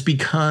happen just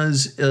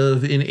because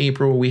of in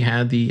April we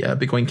had the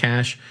Bitcoin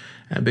Cash,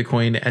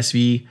 Bitcoin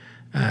SV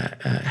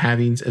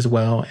halvings as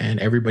well, and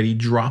everybody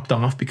dropped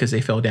off because they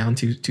fell down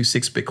to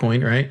 6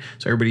 Bitcoin, right?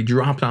 So everybody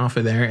dropped off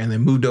of there and then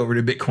moved over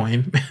to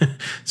Bitcoin.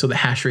 So the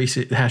hash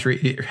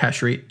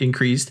rate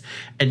increased,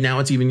 and now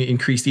it's even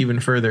increased even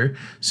further.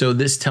 So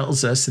this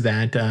tells us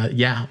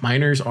that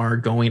miners are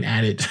going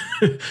at it,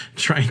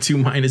 trying to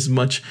mine as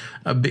much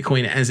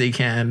Bitcoin as they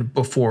can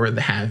before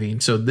the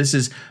halving. So this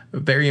is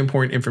very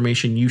important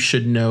information you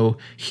should know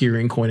here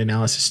in Coin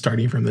Analysis,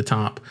 starting from the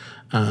top.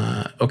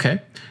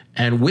 Okay.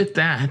 And with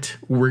that,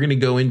 we're going to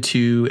go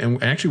into,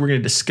 and actually we're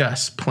going to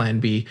discuss Plan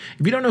B.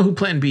 If you don't know who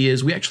Plan B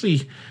is, we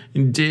actually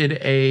did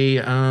a,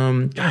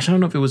 I don't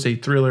know if it was a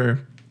Thriller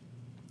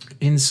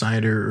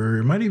Insider, or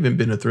it might have even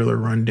been a Thriller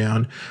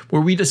Rundown,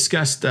 where we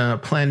discussed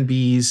Plan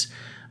B's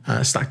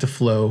stock to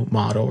flow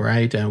model,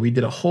 right? We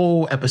did a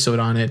whole episode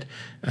on it.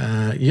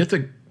 You have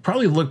to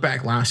probably look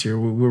back last year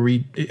where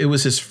it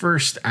was his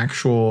first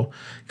actual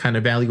kind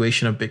of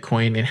valuation of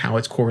Bitcoin and how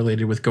it's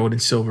correlated with gold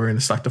and silver and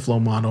the stock to flow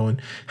model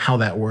and how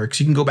that works.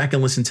 You can go back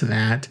and listen to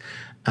that.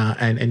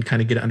 And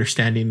kind of get an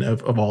understanding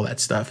of all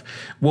that stuff.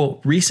 Well,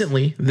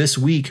 this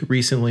week,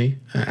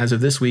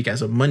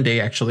 as of Monday,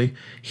 actually,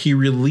 he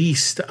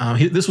released,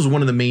 this was one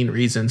of the main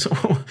reasons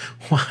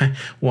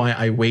why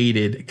I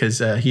waited, because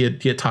he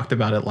had talked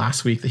about it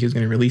last week that he was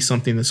going to release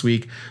something this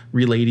week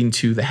relating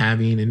to the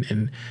halving,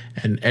 and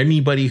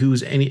anybody who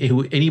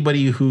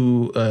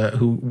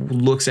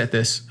looks at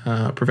this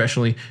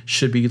professionally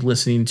should be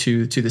listening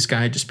to this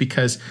guy, just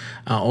because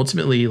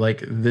ultimately,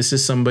 like, this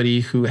is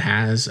somebody who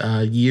has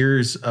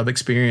years of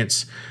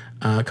experience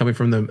coming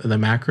from the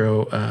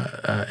macro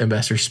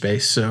investor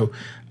space. So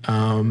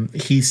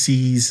he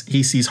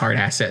sees hard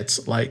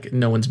assets like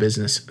no one's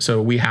business.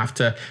 So we have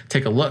to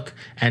take a look,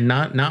 and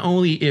not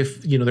only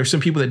if, there's some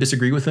people that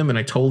disagree with him, and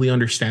I totally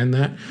understand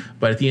that,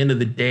 but at the end of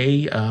the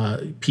day,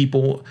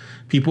 people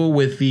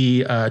with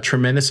the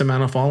tremendous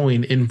amount of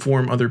following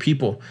inform other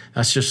people.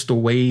 That's just the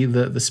way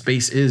the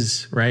space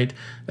is, right?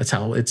 That's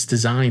how it's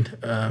designed.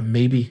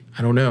 Maybe,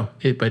 I don't know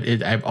but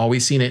I've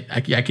always seen it.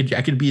 I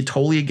could be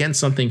totally against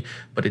something,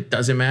 but it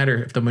doesn't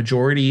matter. If the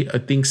majority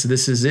thinks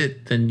this is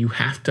it, then you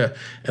have to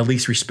at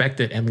least respect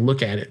it and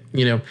look at it.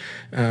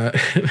 I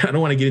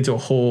don't want to get into a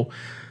whole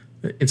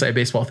inside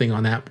baseball thing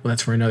on that.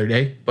 That's for another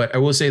day. But I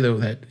will say, though,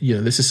 that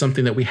this is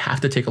something that we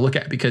have to take a look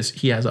at, because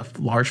he has a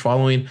large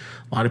following.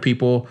 A lot of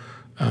people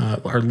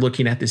are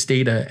looking at this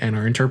data and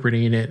are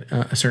interpreting it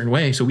a certain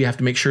way. So we have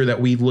to make sure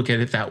that we look at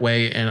it that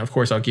way. And of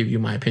course, I'll give you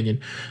my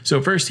opinion.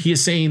 So first, he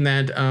is saying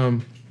that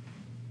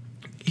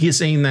he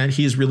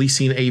is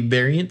releasing a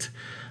variant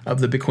of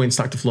the Bitcoin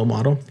stock to flow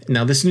model.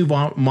 Now, this new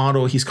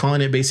model, he's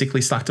calling it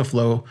basically stock to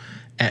flow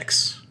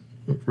X.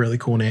 Really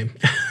cool name.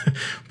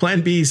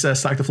 Plan B's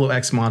stock to flow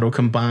X model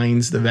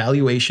combines the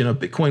valuation of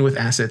Bitcoin with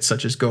assets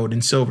such as gold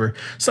and silver,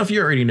 stuff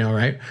you already know,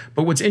 right?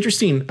 But what's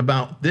interesting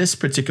about this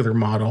particular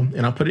model,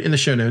 and I'll put it in the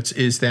show notes,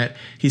 is that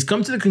he's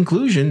come to the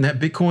conclusion that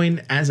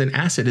Bitcoin as an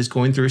asset is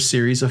going through a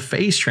series of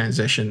phase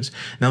transitions.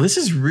 Now, this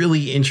is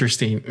really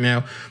interesting.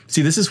 Now,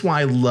 see, this is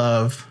why I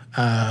love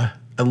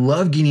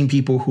getting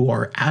people who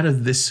are out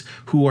of this,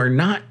 who are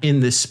not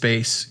in this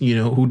space,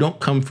 who don't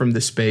come from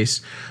this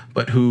space,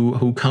 but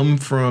who come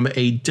from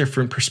a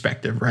different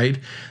perspective, right?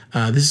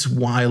 This is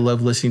why I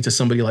love listening to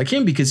somebody like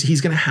him, because he's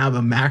going to have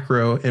a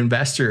macro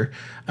investor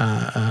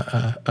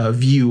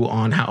view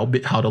on how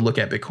to look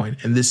at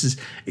Bitcoin. And this is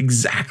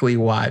exactly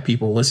why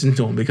people listen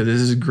to him, because this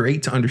is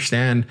great to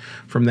understand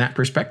from that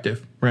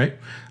perspective, right?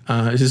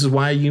 This is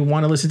why you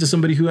want to listen to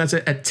somebody who has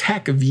a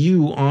tech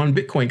view on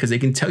Bitcoin, because they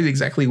can tell you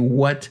exactly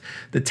what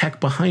the tech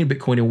behind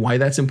Bitcoin and why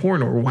that's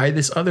important, or why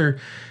this other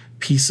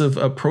piece of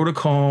a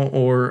protocol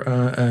or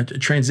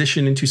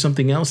transition into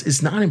something else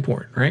is not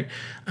important, right?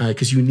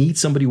 Because you need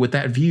somebody with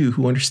that view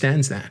who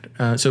understands that.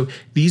 So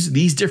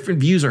these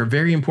different views are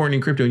very important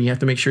in crypto, and you have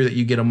to make sure that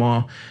you get them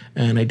all.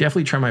 And I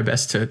definitely try my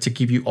best to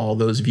give you all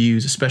those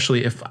views,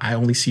 especially if I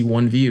only see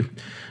one view.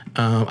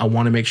 I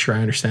want to make sure I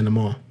understand them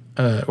all,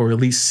 or at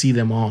least see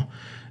them all.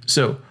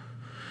 So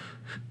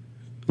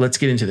let's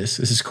get into this.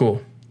 This is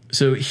cool.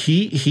 So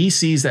he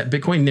sees that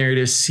Bitcoin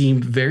narratives seem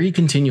very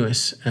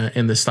continuous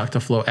in the stock to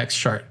flow X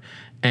chart,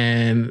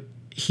 and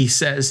he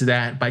says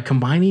that by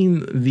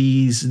combining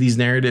these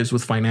narratives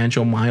with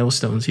financial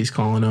milestones, he's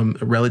calling them,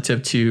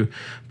 relative to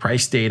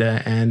price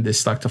data and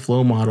this stock to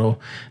flow model,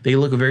 they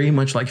look very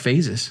much like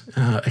phases,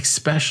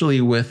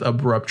 especially with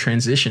abrupt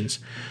transitions.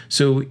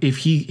 So if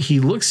he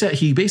looks at,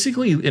 he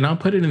basically, and I'll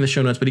put it in the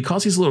show notes, but he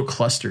calls these little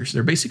clusters.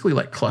 They're basically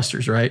like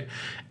clusters, right?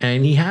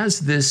 And he has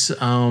this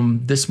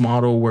this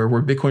model where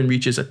Bitcoin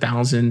reaches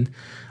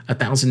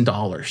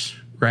 $1,000,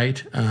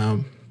 right?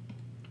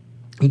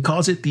 He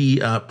calls it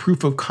the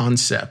proof of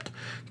concept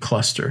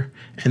cluster.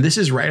 And this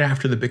is right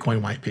after the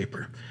Bitcoin white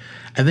paper.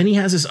 And then he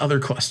has this other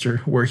cluster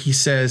where he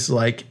says,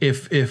 like,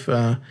 if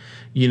Bitcoin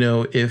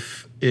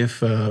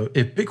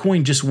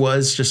just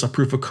was just a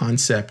proof of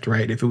concept,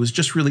 right? If it was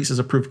just released as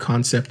a proof of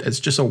concept, as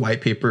just a white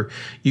paper,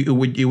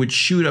 it would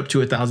shoot up to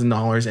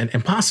 $1,000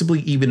 and possibly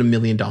even $1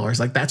 million.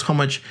 Like, that's how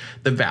much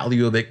the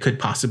value of it could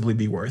possibly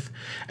be worth.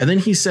 And then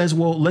he says,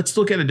 well, let's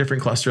look at a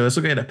different cluster. Let's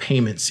look at a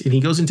payments. And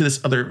he goes into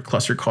this other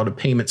cluster called a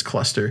payments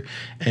cluster.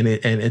 And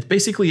it's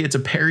basically, it's a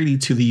parity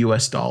to the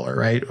US dollar,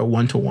 right? A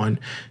 1-to-1,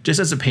 just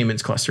as a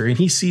payments cluster.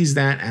 And he sees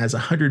that as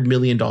 $100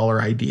 million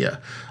idea.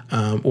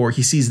 Or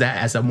he sees that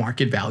as a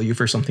market value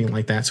for something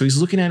like that. So he's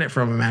looking at it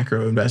from a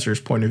macro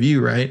investor's point of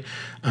view, right?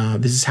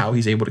 This is how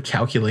he's able to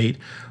calculate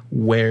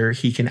where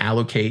he can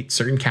allocate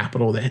certain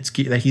capital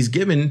that he's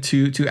given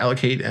to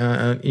allocate,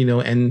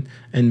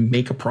 and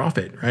make a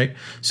profit, right?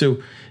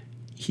 So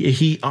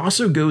he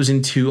also goes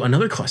into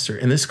another cluster,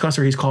 and this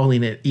cluster he's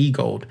calling it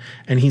e-gold.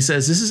 And he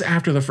says this is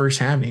after the first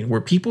halving,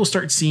 where people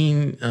start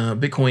seeing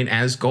Bitcoin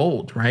as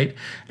gold, right?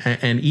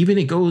 And even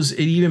it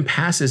even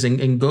passes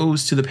and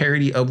goes to the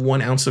parity of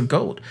 1 ounce of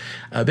gold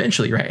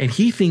eventually, right? And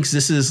he thinks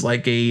this is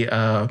like a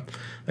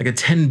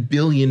 $10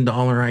 billion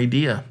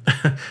idea,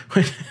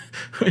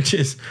 which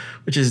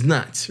is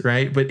nuts,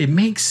 right? But it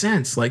makes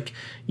sense. Like,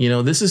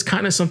 this is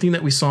kind of something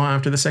that we saw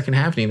after the second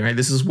halving, right?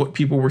 This is what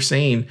people were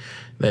saying,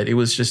 that it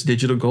was just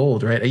digital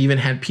gold, right? I even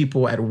had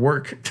people at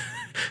work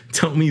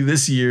tell me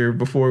this year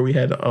before we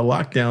had a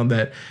lockdown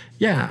that,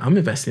 yeah, I'm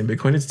investing in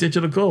Bitcoin. It's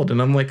digital gold.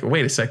 And I'm like,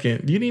 wait a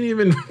second, you didn't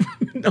even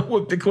know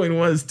what Bitcoin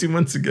was 2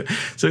 months ago.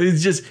 So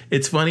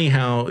it's funny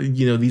how,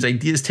 these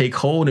ideas take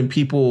hold and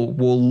people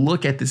will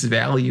look at this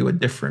value a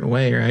different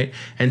way, right?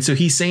 And so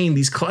he's saying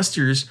these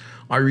clusters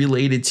are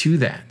related to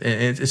that.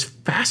 And it's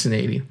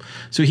fascinating.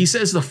 So he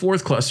says the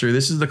fourth cluster,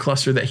 this is the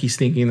cluster that he's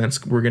thinking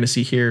we're going to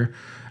see here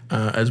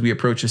as we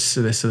approach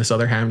this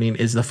other halving,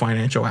 is the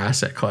financial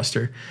asset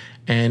cluster.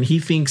 And he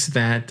thinks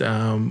that,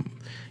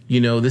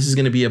 this is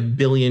going to be a 1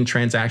 billion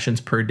transactions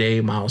per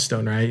day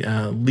milestone, right?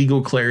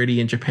 Legal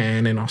clarity in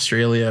Japan and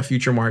Australia,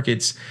 future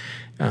markets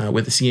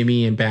with the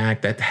CME and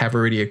back that have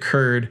already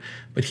occurred.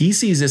 But he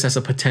sees this as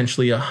a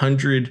potentially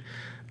 100.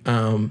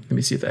 Let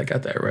me see if I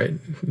got that right.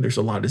 There's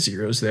a lot of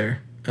zeros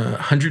there.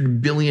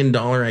 $100 billion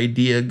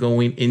idea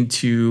going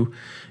into,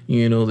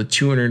 the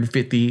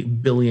 250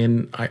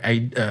 billion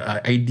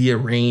idea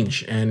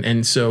range.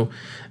 And so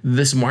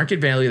this market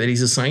value that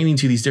he's assigning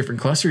to these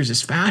different clusters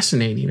is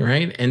fascinating,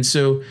 right? And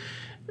so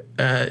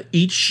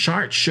each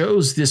chart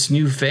shows this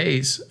new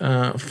phase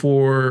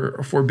for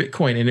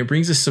Bitcoin, and it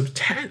brings a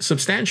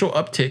substantial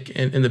uptick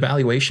in the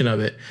valuation of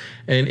it.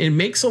 And it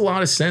makes a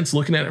lot of sense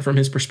looking at it from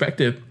his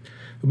perspective.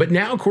 But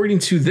now, according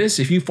to this,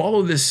 if you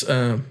follow this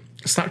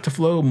stock to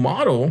flow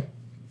model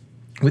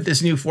with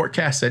this new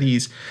forecast that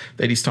he's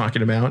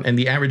talking about, and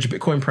the average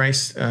Bitcoin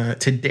price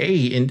today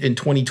in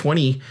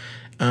 2020,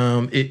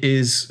 it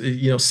is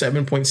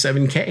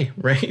 7.7K,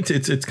 right?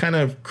 It's kind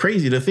of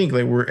crazy to think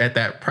that we're at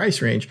that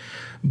price range,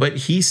 but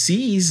he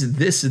sees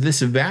this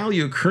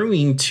value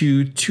accruing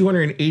to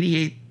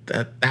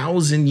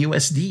 288,000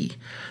 USD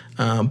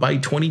by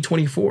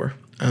 2024,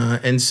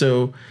 and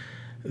so.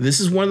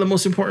 This is one of the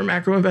most important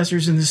macro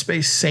investors in this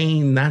space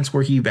saying that's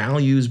where he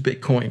values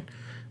Bitcoin.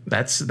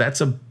 That's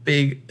a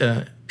big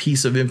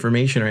piece of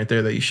information right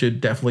there that you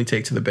should definitely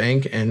take to the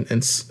bank. And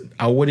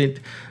I wouldn't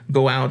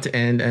go out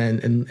and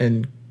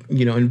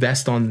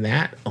invest on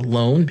that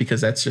alone,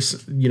 because that's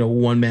just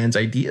one man's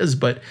ideas.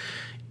 But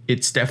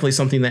it's definitely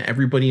something that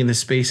everybody in this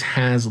space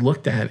has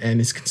looked at and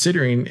is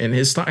considering. And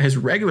his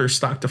regular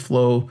stock to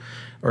flow,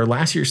 or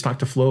last year's stock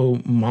to flow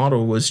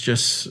model, was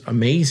just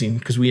amazing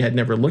because we had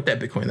never looked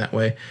at Bitcoin that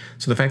way.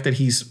 So the fact that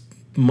he's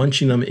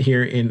munching them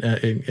here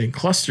in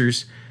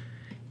clusters,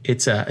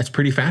 it's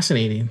pretty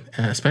fascinating,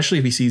 especially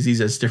if he sees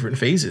these as different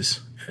phases.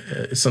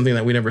 It's something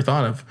that we never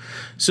thought of.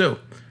 So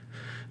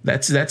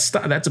that's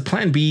a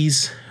Plan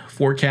B's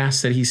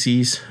forecast that he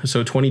sees.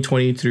 So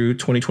 2020 through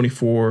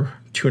 2024,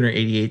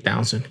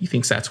 288,000. He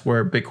thinks that's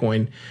where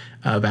Bitcoin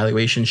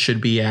valuation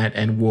should be at,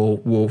 and will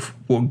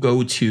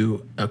go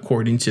to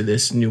according to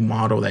this new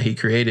model that he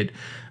created.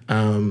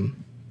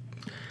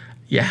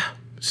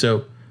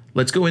 So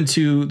let's go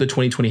into the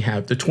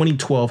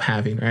 2012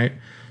 halving, right?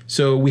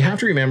 So we have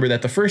to remember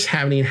that the first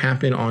halving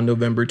happened on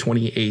November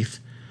 28th,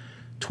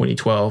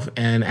 2012.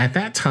 And at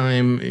that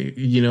time,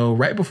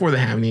 right before the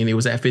halving, it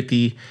was at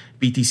 50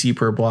 BTC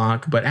per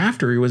block, but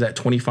after it was at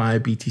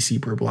 25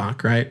 BTC per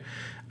block, right?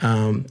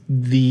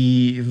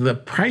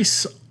 The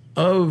price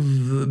of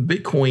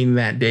Bitcoin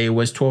that day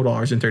was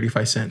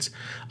 $12.35.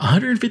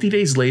 150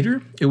 days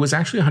later, it was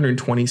actually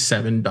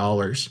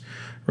 $127,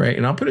 right?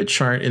 And I'll put a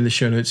chart in the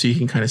show notes so you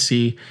can kind of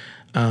see.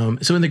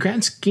 So in the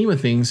grand scheme of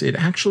things, it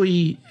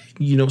actually,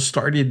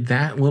 started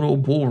that little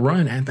bull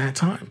run at that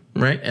time,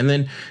 right? And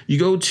then you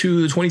go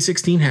to the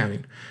 2016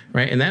 halving,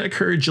 right? And that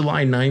occurred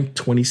July 9th,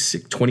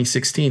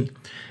 2016.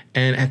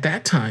 And at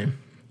that time,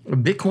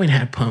 Bitcoin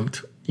had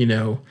pumped,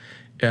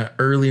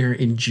 earlier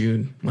in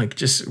June, like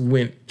just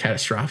went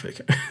catastrophic,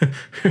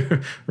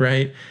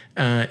 right?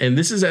 And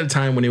this is at a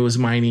time when it was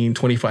mining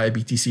 25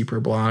 BTC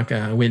per block,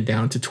 went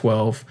down to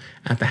 12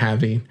 at the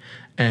halving.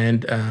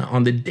 And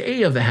on the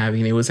day of the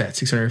halving, it was at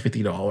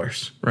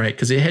 $650, right?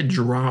 Because it had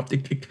dropped,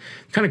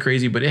 kind of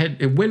crazy, but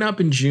it went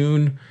up in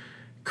June,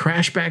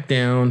 crashed back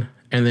down,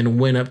 and then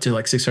went up to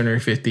like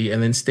 650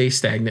 and then stay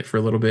stagnant for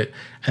a little bit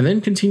and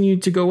then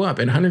continued to go up.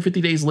 And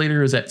 150 days later,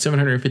 it was at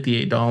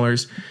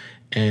 $758.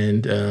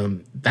 And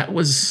that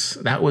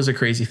was a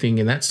crazy thing.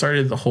 And that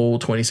started the whole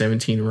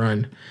 2017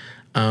 run.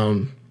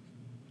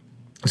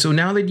 So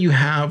now that you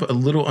have a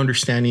little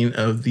understanding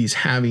of these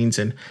halvings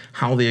and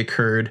how they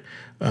occurred,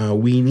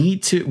 we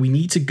need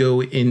to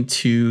go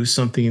into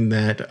something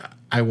that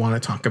I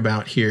want to talk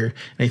about here,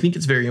 and I think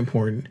it's very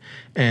important,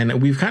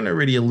 and we've kind of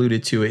already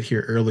alluded to it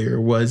here earlier,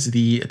 was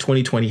the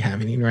 2020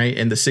 halving, right?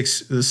 And the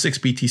six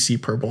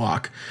BTC per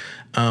block.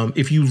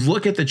 If you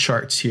look at the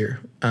charts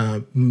here,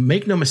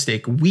 make no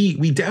mistake,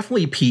 we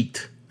definitely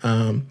peaked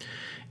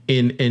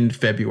in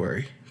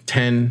February.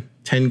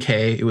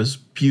 10K. It was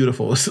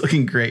beautiful. It was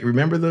looking great.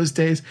 Remember those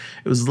days?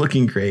 It was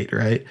looking great,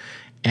 right?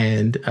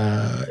 And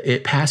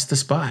it passed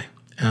us by.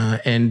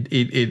 And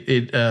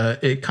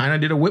it kind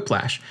of did a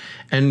whiplash,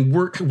 and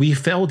we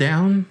fell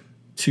down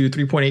to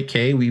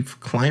 3.8K. We've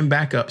climbed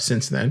back up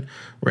since then.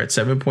 We're at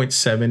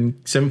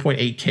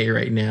 7.8K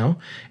right now,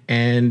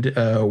 and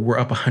we're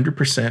up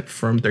 100%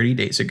 from 30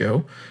 days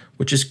ago,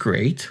 which is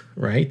great,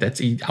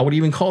 right? I would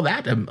even call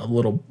that a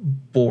little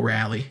bull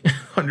rally,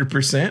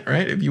 100%,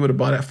 right? If you would have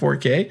bought at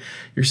 4K,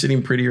 you're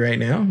sitting pretty right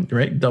now,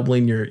 right?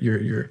 Doubling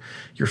your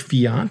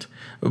fiat,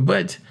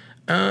 but.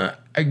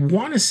 I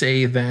want to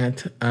say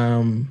that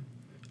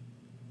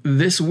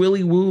this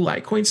Willy Woo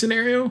Litecoin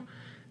scenario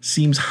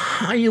seems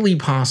highly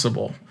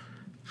possible.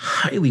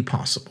 Highly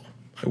possible.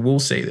 I will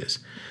say this.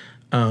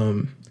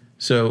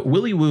 So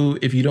Willy Woo,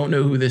 if you don't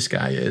know who this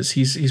guy is,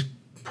 he's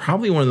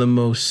probably one of the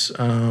most,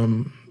 I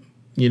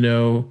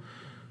wouldn't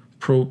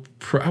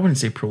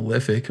say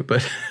prolific,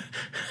 but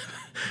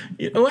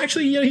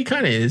he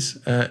kind of is.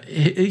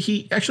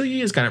 He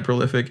is kind of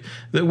prolific.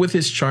 With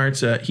his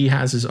charts, he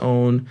has his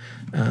own,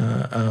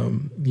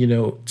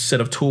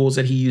 set of tools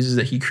that he uses,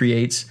 that he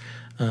creates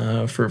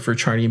for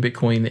charting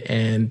Bitcoin.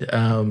 And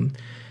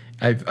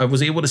I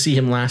was able to see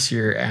him last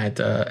year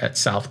at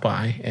South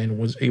by, and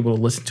was able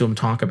to listen to him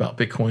talk about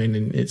Bitcoin.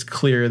 And it's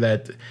clear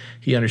that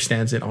he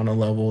understands it on a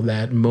level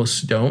that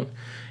most don't.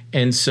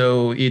 And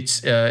so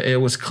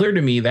it was clear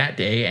to me that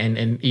day,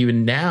 and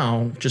even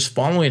now, just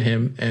following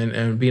him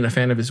and being a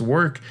fan of his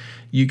work,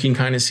 you can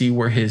kind of see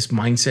where his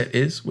mindset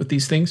is with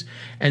these things.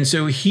 And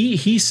so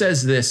he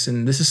says this,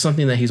 and this is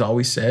something that he's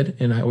always said,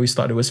 and I always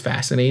thought it was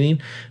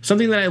fascinating.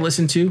 Something that I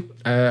listened to,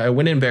 I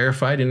went and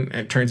verified, and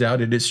it turns out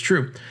it is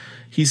true.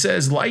 He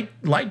says,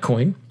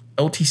 Litecoin,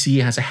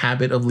 LTC, has a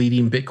habit of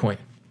leading Bitcoin.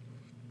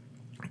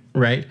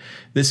 Right?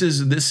 This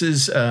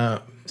is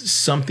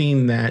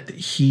something that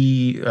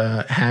he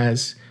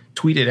has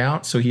tweeted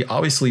out, so he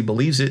obviously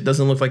believes it.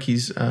 Doesn't look like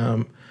he's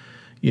kind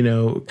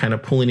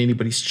of pulling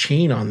anybody's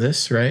chain on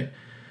this, right?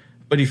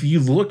 But if you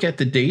look at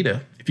the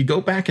data, if you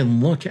go back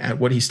and look at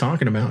what he's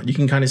talking about, you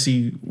can kind of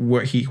see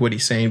what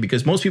he's saying,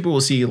 because most people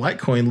will see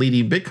Litecoin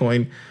leading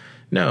Bitcoin.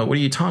 No, what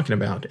are you talking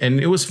about?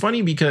 And it was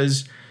funny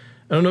because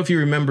I don't know if you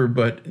remember,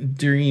 but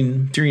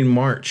during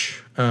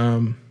March, I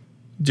want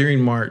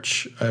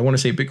to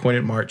say Bitcoin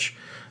in March,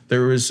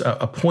 there was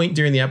a point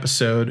during the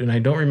episode, and I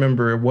don't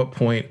remember at what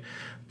point,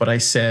 but I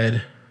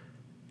said,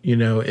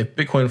 if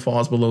Bitcoin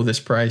falls below this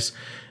price,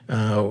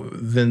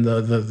 then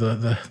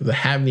the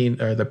halving,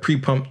 or the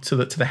pre-pump to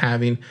the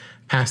halving,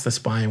 passed us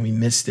by, and we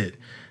missed it.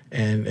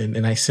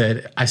 And I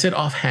said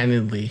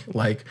offhandedly,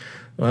 like,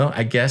 well,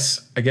 I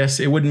guess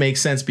it would make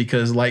sense,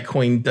 because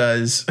Litecoin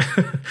does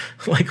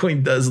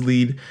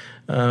lead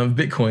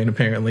Bitcoin,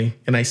 apparently.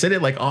 And I said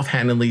it like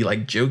offhandedly,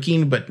 like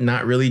joking, but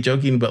not really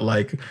joking, but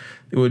like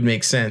it would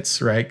make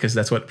sense, right? Because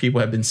that's what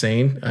people have been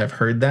saying. I've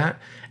heard that.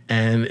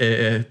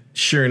 And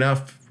sure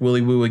enough,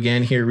 Willy Woo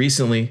again here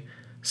recently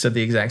said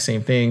the exact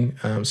same thing.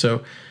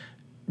 So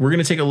we're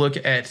going to take a look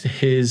at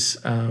his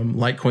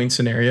Litecoin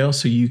scenario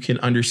so you can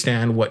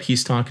understand what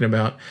he's talking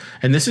about.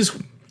 And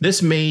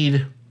this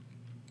made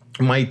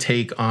my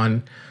take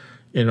on,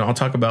 I'll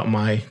talk about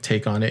my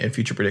take on it in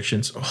future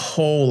predictions, a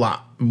whole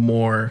lot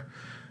more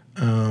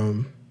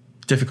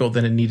difficult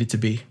than it needed to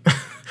be.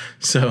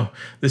 So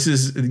this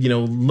is,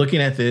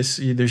 looking at this,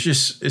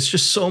 it's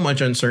just so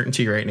much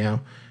uncertainty right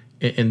now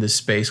in this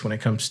space when it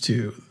comes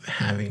to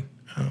halving.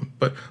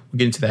 But we'll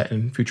get into that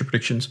in future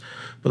predictions.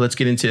 But let's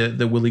get into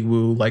the Willy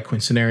Woo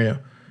Litecoin scenario.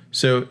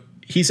 So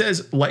he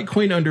says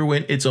Litecoin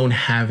underwent its own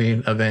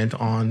halving event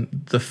on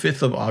the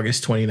 5th of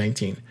August,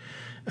 2019.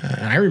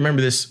 And I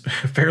remember this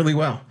fairly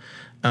well.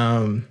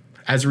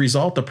 As a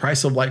result, the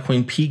price of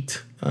Litecoin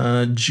peaked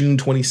June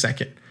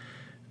 22nd,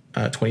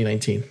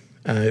 2019.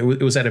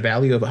 It was at a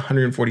value of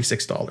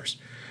 $146.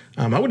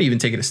 I would even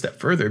take it a step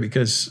further,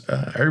 because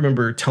I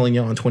remember telling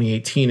y'all in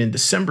 2018 in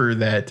December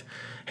that,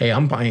 hey,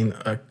 I'm buying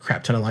a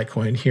crap ton of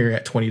Litecoin here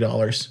at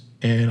 $20,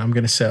 and I'm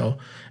going to sell.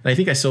 And I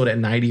think I sold at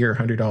 $90 or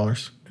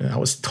 $100. And I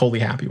was totally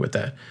happy with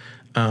that.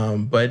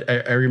 But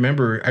I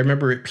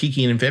remember it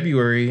peaking in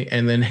February,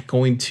 and then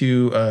going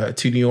to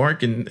New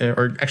York,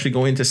 or actually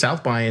going to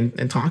South by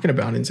and talking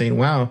about it and saying,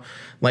 wow,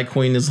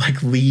 Litecoin is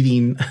like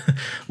leading,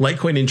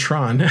 Litecoin and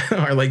Tron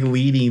are like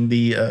leading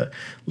the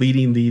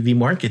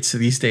markets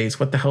these days.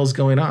 What the hell's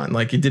going on?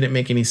 Like, it didn't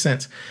make any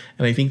sense.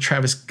 And I think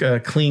Travis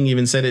Kling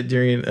even said it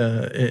during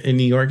in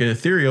New York at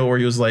Ethereal, where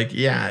he was like,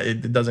 yeah,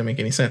 it doesn't make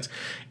any sense.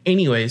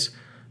 Anyways,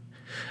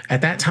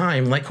 at that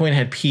time, Litecoin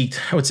had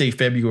peaked, I would say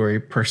February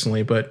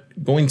personally, but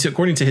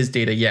according to his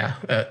data,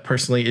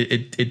 personally,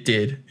 it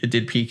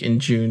did peak in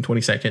June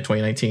 22nd,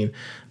 2019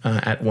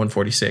 at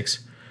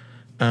 146.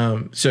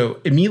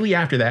 So immediately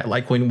after that,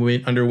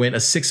 Litecoin underwent a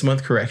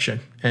 6-month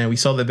correction, and we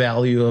saw the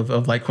value of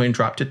Litecoin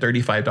drop to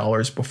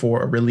 $35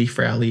 before a relief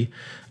rally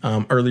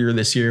earlier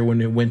this year when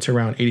it went to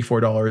around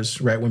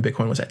 $84, right when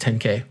Bitcoin was at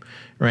 10K,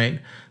 right?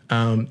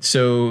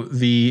 So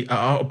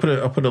I'll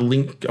put a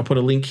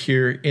link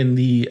here in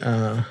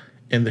the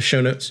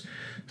show notes,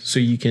 so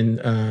you can,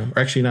 or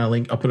actually not a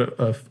link. I'll put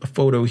a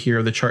photo here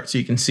of the chart so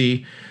you can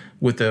see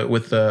with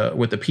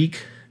the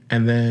peak,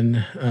 and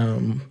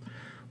then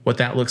what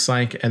that looks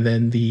like, and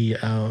then the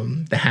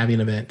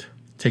halving event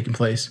taking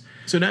place.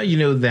 So now you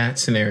know that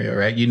scenario,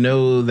 right? You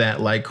know that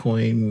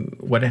Litecoin,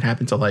 what had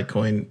happened to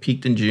Litecoin,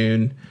 peaked in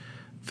June,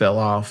 fell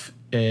off,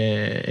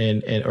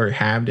 or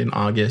halved in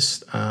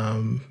August,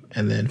 and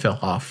then fell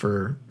off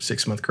for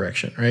 6-month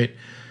correction, right?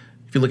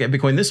 If you look at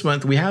Bitcoin this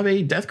month, we have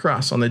a death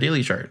cross on the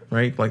daily chart,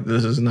 right? Like,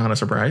 this is not a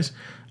surprise.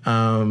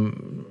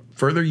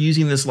 Further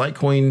using this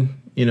Litecoin,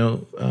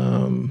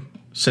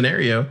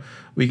 scenario,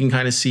 we can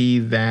kind of see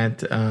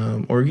that,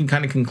 or we can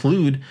kind of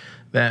conclude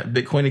that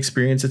Bitcoin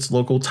experienced its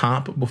local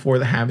top before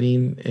the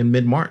halving in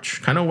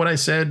mid-March. Kind of what I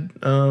said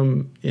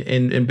in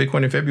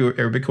Bitcoin in February,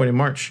 or Bitcoin in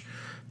March.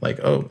 Like,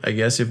 oh, I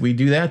guess if we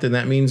do that, then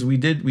that means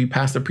we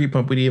passed the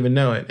pre-pump. We didn't even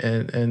know it,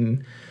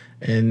 and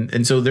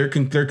so they're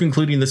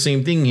concluding the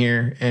same thing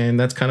here, and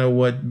that's kind of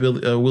what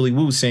Willy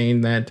Woo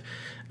saying, that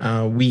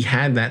we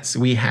had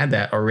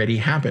that already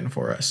happen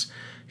for us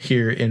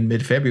here in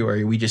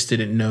mid-February. We just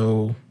didn't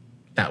know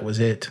that was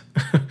it,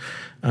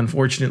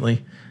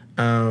 unfortunately.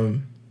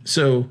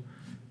 So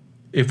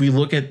if we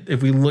look at the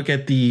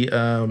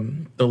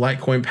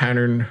Litecoin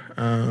pattern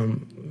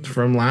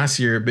from last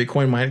year,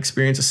 Bitcoin might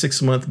experience a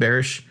 6-month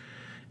bearish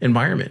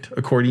environment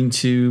according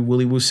to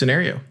Willy Woo's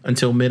scenario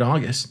until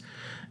mid-August.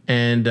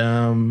 And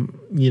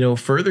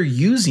further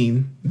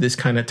using this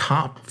kind of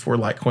top for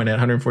Litecoin at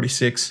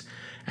 146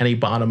 and a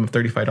bottom of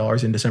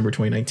 $35 in December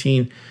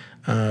 2019,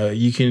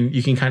 you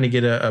can kind of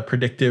get a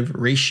predictive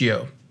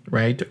ratio,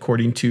 right,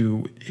 according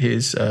to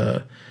his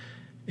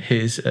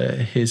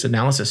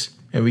analysis,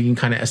 and we can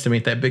kind of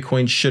estimate that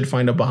Bitcoin should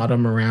find a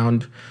bottom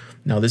around,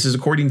 now this is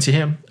according to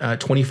him,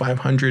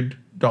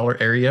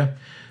 $2,500 area,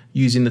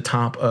 using the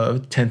top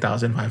of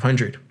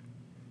 10,500,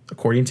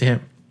 according to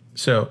him.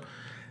 So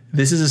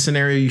this is a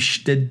scenario you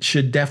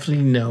should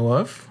definitely know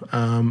of.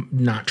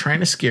 Not trying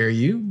to scare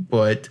you,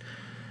 but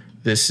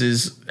I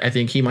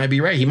think he might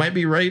be right. He might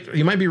be right.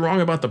 He might be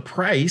wrong about the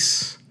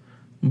price,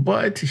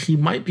 but he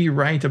might be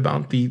right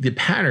about the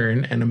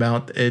pattern and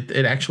about it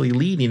actually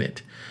leading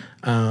it.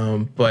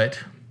 But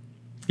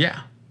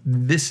yeah,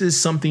 this is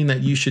something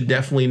that you should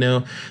definitely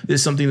know.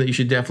 This is something that you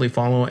should definitely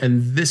follow.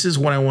 And this is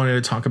what I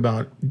wanted to talk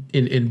about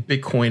in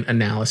Bitcoin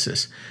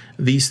analysis.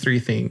 These three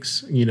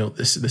things,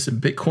 this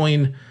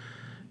Bitcoin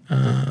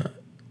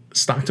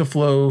stock to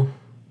flow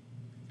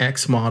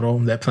X model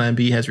that Plan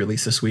B has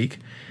released this week.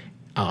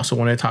 I also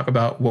want to talk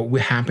about what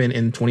would happen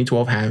in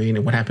 2012 halving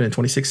and what happened in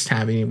 2016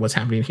 halving and what's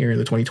happening here in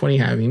the 2020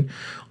 halving.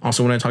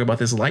 Also want to talk about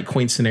this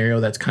Litecoin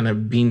scenario that's kind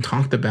of being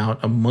talked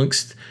about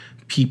amongst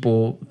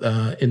people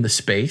in the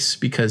space,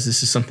 because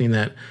this is something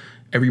that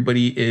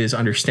everybody is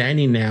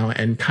understanding now,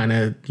 and kind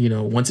of,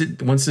 once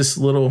this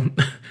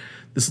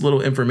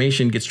little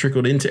information gets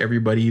trickled into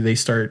everybody, they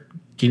start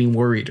getting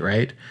worried,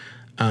 right?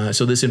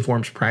 So this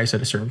informs price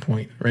at a certain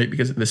point, right?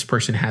 Because this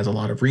person has a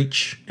lot of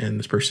reach, and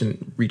this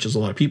person reaches a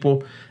lot of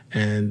people,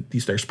 and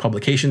there's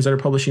publications that are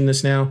publishing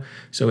this now.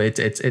 So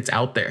it's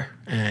out there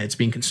and it's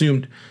being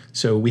consumed.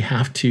 So we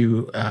have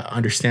to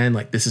understand,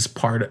 like, this is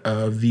part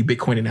of the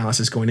Bitcoin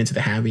analysis going into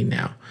the halving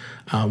now.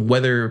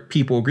 Whether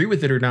people agree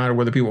with it or not, or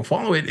whether people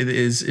follow it,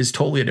 is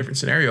totally a different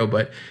scenario,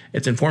 but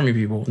it's informing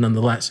people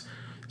nonetheless.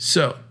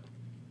 So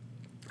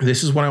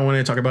this is what I want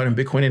to talk about in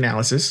Bitcoin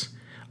analysis.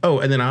 Oh,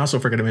 and then I also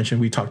forgot to mention,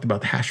 we talked about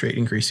the hash rate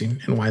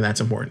increasing and why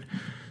that's important.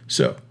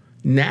 So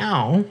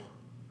now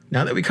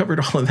that we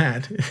covered all of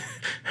that,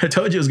 I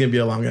told you it was going to be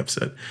a long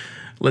episode.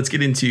 Let's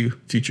get into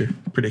future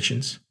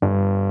predictions.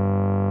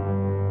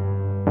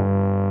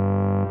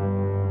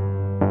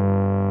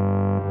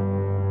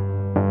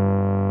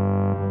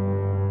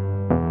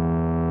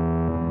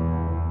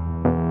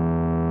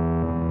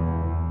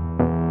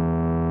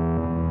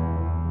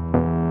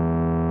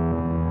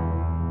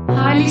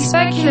 Highly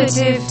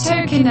speculative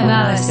token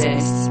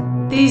analysis.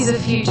 These are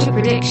future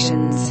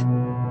predictions.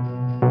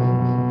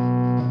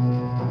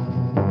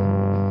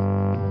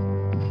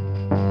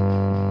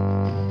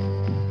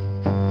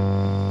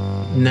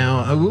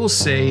 Now, I will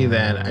say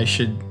that I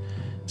should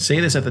say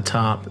this at the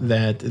top,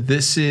 that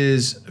this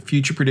is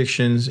future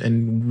predictions,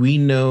 and we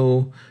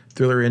know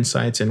Thriller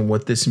Insights and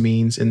what this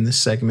means in this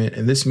segment.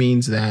 And this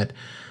means that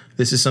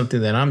this is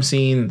something that I'm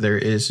seeing. There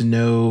is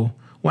no...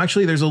 Well,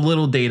 actually, there's a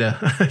little data.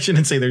 I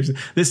shouldn't say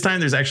this time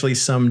there's actually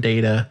some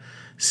data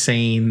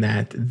saying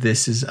that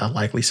this is a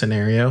likely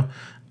scenario.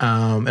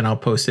 And I'll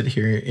post it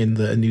here in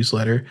the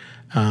newsletter.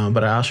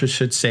 But I also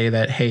should say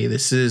that, hey,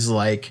 this is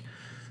like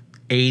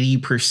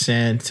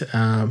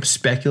 80%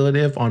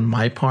 speculative on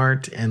my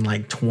part, and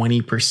like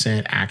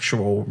 20%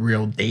 actual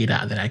real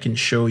data that I can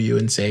show you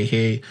and say,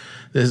 hey,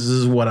 this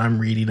is what I'm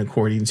reading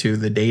according to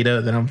the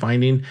data that I'm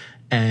finding.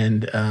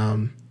 and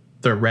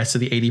the rest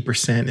of the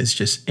 80% is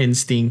just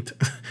instinct,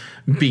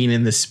 being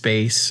in the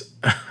space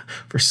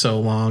for so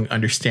long,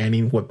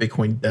 understanding what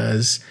Bitcoin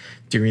does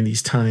during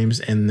these times,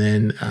 and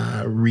then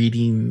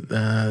reading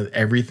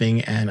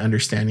everything and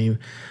understanding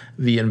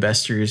the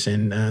investors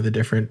and the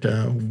different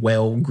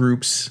whale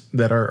groups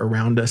that are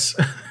around us,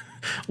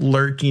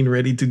 lurking,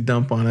 ready to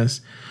dump on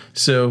us.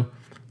 So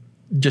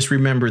just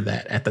remember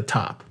that at the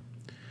top.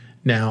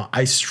 Now,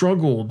 I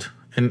struggled,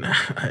 and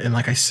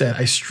like I said,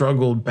 I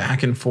struggled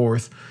back and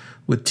forth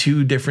with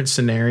two different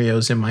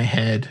scenarios in my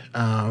head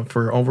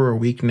for over a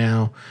week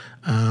now.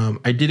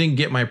 I didn't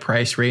get my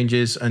price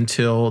ranges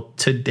until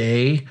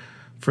today.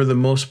 For the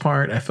most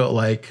part, I felt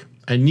like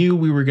I knew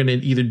we were going to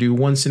either do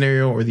one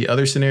scenario or the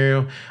other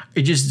scenario.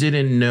 I just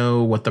didn't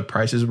know what the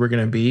prices were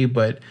going to be.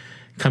 But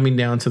coming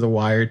down to the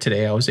wire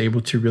today, I was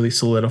able to really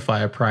solidify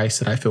a price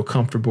that I feel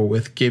comfortable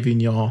with giving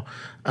y'all.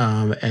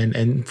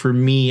 And for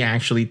me,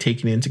 actually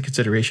taking into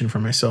consideration for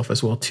myself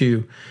as well,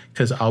 too,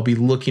 because I'll be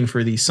looking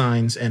for these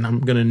signs, and I'm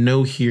going to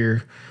know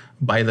here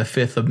by the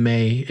 5th of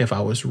May if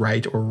I was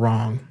right or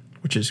wrong,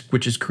 which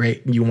is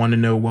great. You want to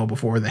know well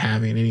before the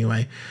halving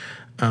anyway.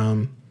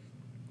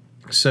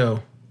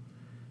 So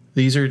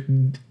these are,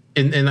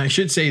 and I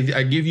should say,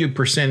 I give you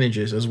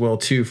percentages as well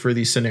too for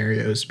these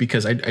scenarios,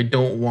 because I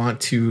don't want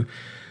to,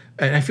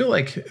 and I feel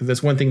like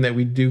that's one thing that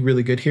we do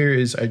really good here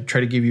is I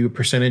try to give you a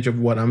percentage of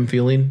what I'm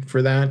feeling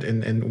for that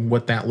and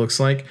what that looks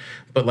like.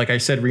 But like I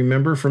said,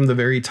 remember from the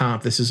very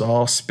top, this is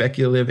all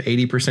speculative,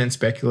 80%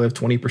 speculative,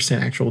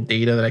 20% actual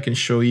data that I can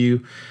show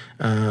you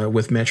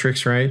with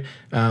metrics, right?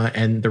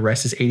 And the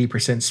rest is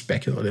 80%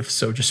 speculative.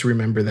 So just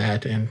remember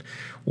that, and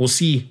we'll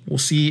see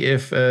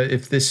if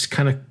this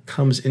kind of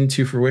comes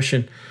into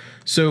fruition.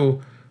 So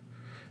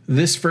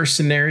this first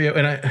scenario,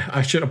 and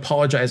I should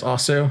apologize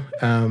also.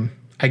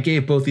 I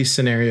gave both these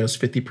scenarios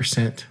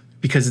 50%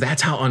 because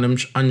that's how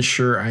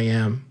unsure I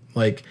am.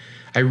 Like,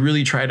 I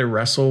really try to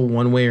wrestle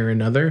one way or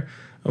another.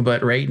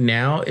 But right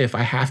now, if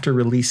I have to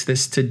release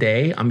this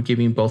today, I'm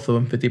giving both of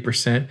them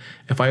 50%.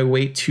 If I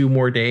wait 2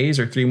 more days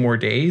or 3 more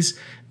days,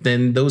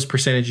 then those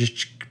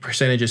percentages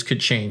could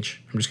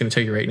change. I'm just going to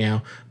tell you right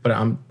now, but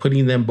I'm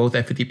putting them both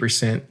at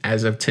 50%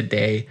 as of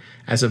today,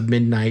 as of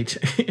midnight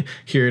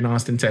here in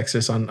Austin,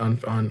 Texas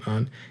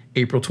on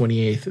April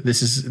 28th.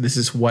 This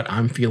is what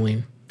I'm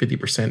feeling,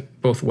 50%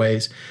 both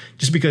ways,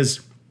 just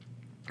because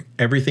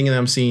everything that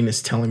I'm seeing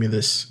is telling me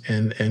this,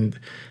 and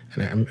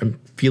I'm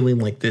feeling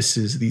like this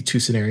is the two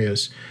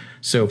scenarios.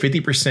 So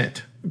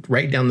 50%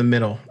 right down the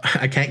middle.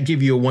 I can't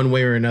give you a one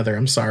way or another.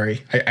 I'm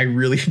sorry. I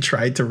really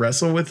tried to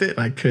wrestle with it, and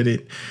I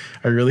couldn't.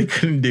 I really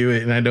couldn't do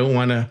it, and I don't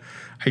want to.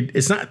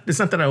 It's not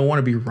that I want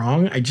to be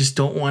wrong. I just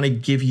don't want to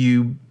give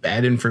you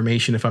bad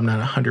information if I'm not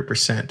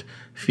 100%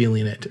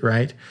 feeling it,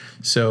 right?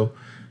 So,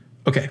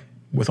 okay,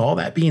 with all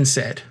that being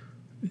said,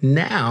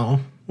 now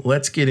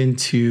let's get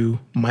into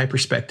my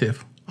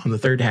perspective on the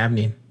third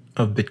halving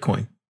of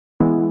Bitcoin.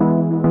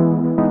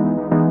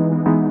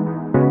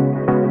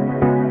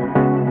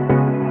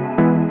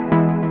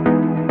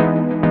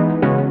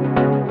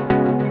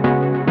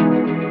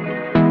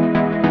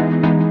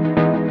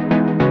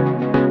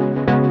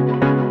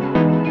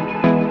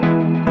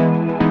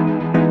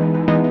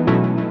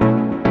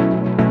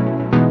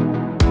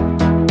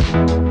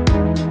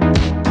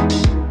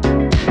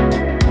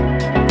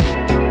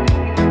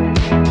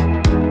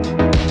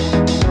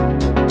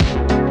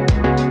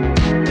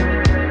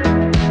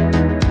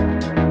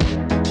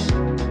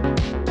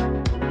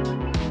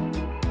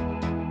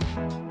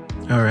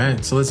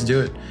 So let's do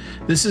it.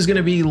 This is going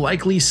to be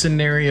likely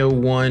scenario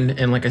 1,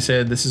 and like I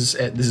said, this is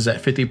at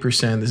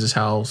 50%. This is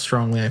how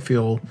strongly I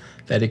feel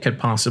that it could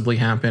possibly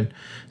happen.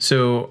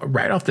 So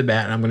right off the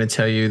bat, I'm going to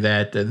tell you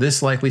that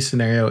this likely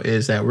scenario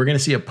is that we're going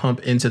to see a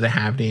pump into the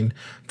halving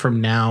from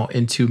now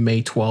into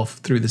May 12th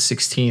through the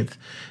 16th,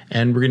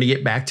 and we're going to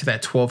get back to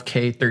that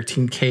 12K,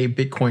 13K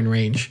Bitcoin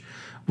range.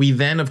 We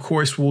then, of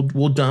course,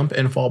 will dump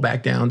and fall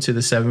back down to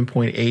the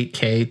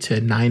 7.8K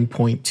to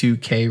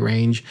 9.2K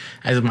range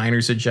as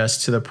miners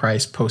adjust to the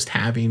price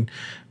post-halving,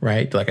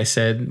 right? Like I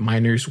said,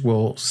 miners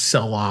will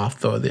sell off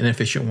the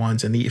inefficient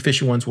ones, and the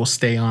efficient ones will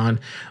stay on.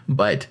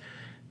 But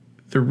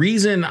the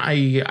reason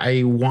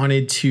I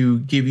wanted to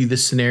give you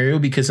this scenario,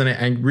 because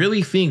I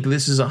really think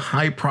this is a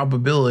high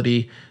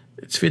probability,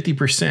 it's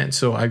 50%,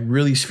 so I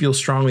really feel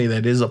strongly that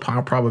it is a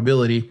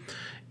probability,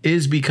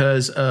 is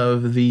because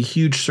of the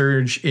huge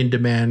surge in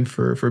demand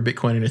for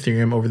Bitcoin and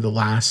Ethereum over the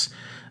last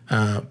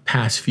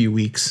past few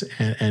weeks.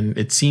 And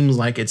it seems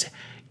like it's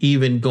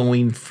even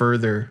going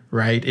further,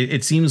 right?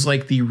 It seems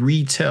like the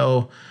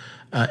retail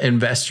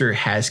investor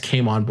has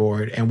came on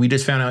board. And we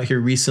just found out here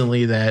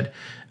recently that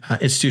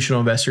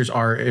institutional investors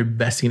are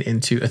investing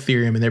into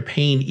Ethereum, and they're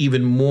paying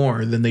even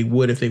more than they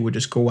would if they would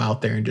just go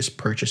out there and just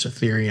purchase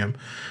Ethereum.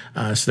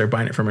 So they're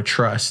buying it from a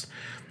trust.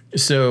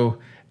 So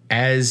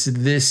as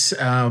this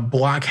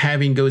block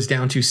halving goes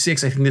down to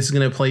 6, I think this is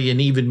going to play an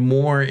even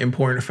more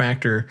important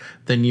factor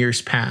than years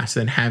past,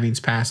 than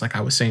halvings past, like I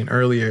was saying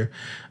earlier.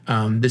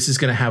 This is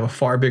going to have a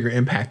far bigger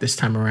impact this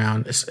time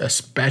around,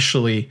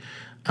 especially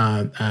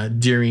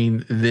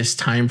during this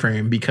time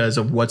frame because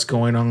of what's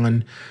going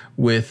on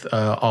with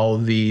all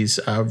of these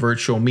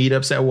virtual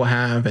meetups that we'll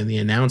have and the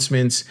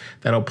announcements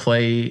that'll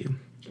play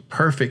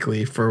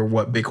perfectly for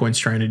what Bitcoin's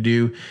trying to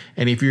do.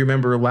 And if you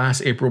remember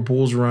last April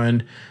Bulls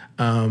Run,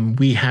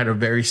 we had a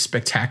very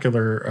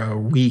spectacular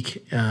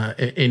week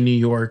in New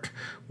York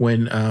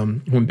when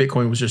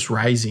Bitcoin was just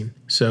rising.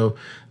 So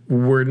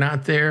we're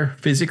not there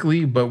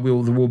physically, but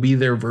we'll be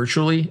there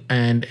virtually,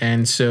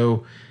 and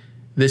so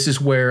this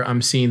is where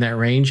I'm seeing that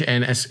range.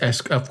 And as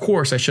of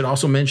course, I should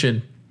also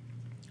mention,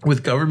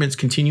 with governments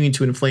continuing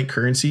to inflate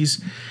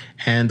currencies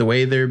and the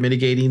way they're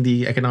mitigating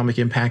the economic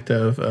impact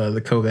of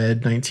the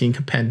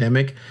COVID-19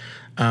 pandemic,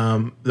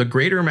 the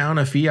greater amount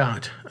of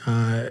fiat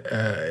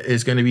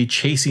is going to be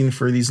chasing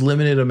for these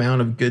limited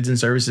amount of goods and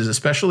services,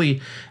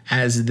 especially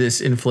as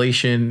this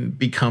inflation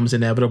becomes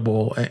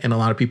inevitable in a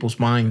lot of people's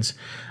minds.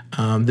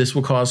 This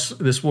will cause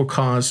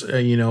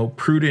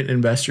prudent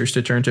investors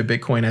to turn to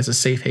Bitcoin as a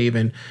safe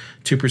haven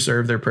to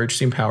preserve their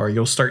purchasing power.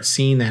 You'll start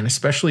seeing that,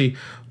 especially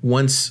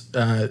once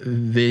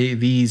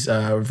these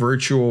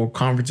virtual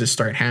conferences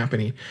start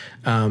happening.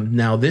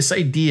 Now, this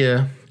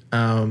idea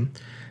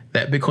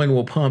that Bitcoin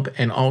will pump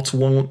and alts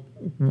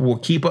will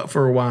keep up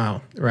for a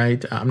while,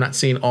 right? I'm not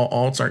saying all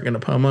alts aren't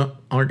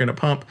going to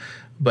pump,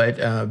 but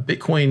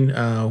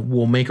Bitcoin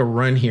will make a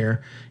run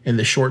here in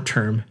the short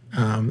term,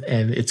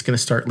 and it's going to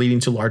start leading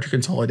to larger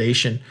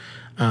consolidation.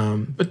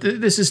 But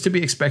this is to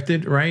be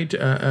expected, right?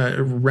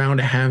 Around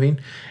a halving.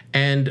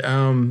 And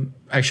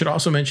I should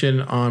also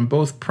mention, on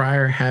both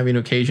prior halving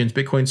occasions,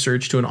 Bitcoin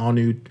surged to an all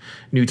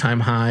new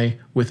time high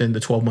within the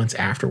 12 months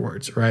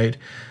afterwards, right?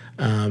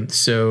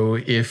 So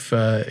if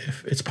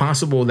it's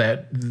possible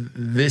that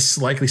this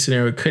likely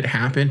scenario could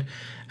happen,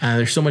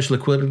 there's so much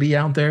liquidity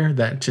out there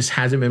that just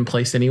hasn't been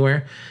placed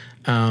anywhere.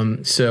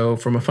 So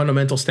from a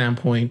fundamental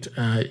standpoint,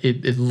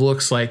 it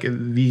looks like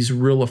these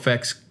real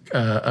effects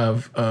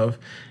of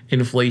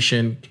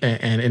inflation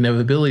and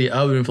inevitability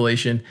of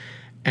inflation,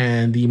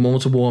 and the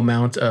multiple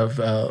amount of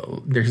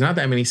there's not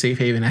that many safe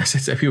haven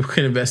assets that people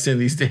can invest in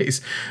these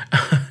days,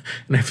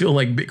 and I feel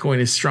like Bitcoin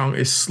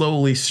is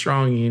slowly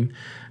stronging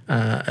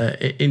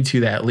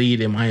into that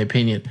lead, in my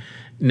opinion.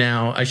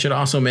 Now, I should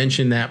also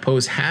mention that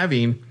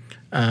post-halving,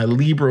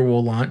 Libra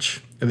will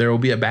launch. There will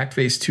be a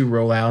Backphase 2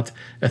 rollout.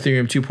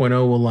 Ethereum 2.0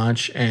 will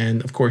launch.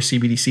 And, of course,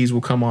 CBDCs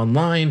will come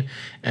online.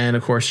 And,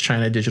 of course,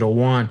 China Digital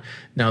Yuan.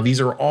 Now,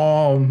 these are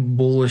all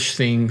bullish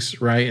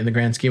things, right, in the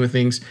grand scheme of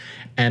things.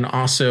 And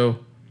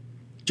also,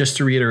 just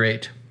to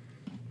reiterate,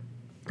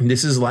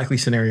 this is likely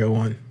scenario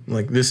one.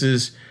 Like, this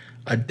is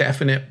a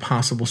definite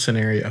possible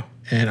scenario.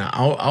 And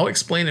I'll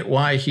explain it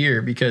why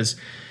here, because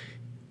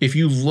if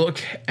you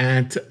look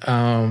at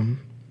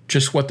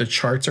just what the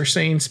charts are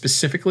saying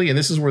specifically, and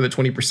this is where the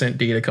 20%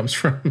 data comes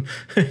from.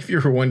 If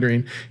you're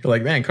wondering, you're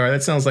like, man, Car,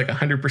 that sounds like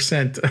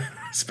 100%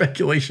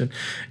 speculation.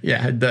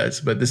 Yeah, it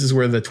does. But this is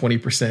where the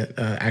 20%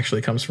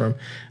 actually comes from.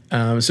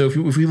 So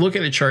if we look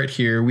at a chart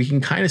here, we can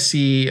kind of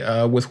see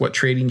with what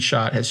Trading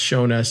Shot has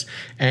shown us.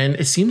 And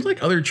it seems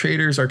like other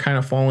traders are kind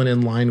of falling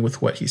in line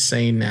with what he's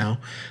saying now.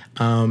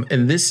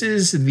 And this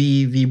is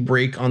the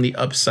break on the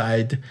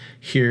upside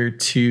here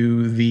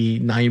to the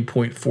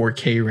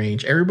 9.4K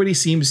range. Everybody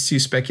seems to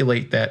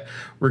speculate that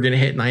we're going to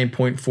hit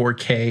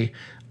 9.4K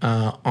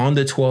on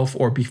the 12th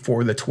or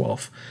before the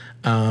 12th.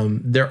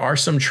 There are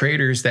some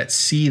traders that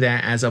see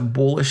that as a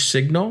bullish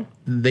signal.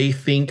 They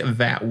think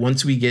that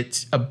once we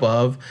get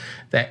above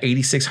that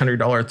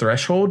 $8,600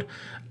 threshold,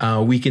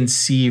 we can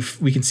see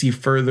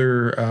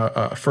further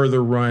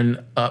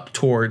run up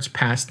towards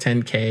past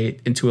 10K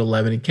into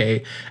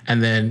 11K,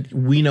 and then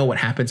we know what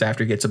happens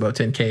after it gets above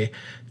 10K,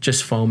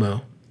 just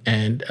FOMO.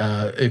 And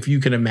if you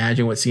can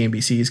imagine what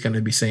CNBC is going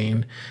to be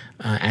saying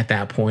at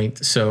that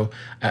point. So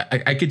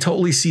I could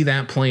totally see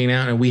that playing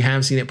out, and we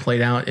have seen it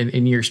played out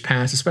in years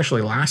past,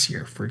 especially last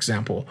year, for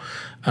example.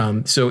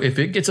 So if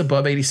it gets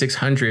above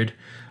 8,600,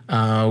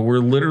 we're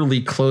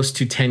literally close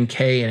to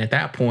 10K, and at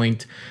that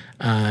point,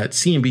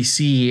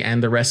 CNBC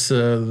and the rest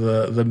of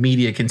the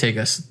media can take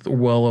us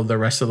well the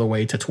rest of the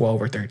way to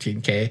 12 or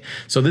 13K.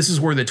 So this is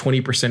where the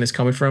 20% is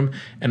coming from.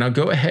 And I'll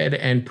go ahead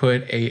and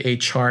put a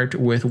chart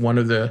with one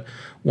of the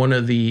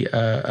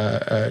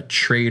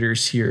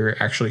traders here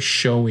actually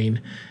showing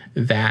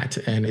that,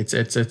 and it's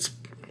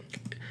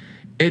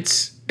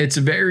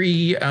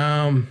very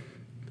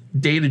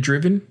data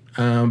driven.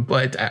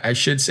 But I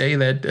should say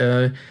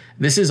that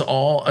this is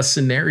all a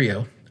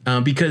scenario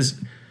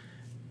because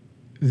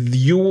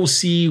you will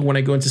see when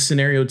I go into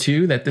scenario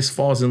 2 that this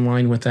falls in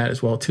line with that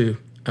as well too.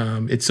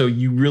 It's so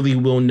you really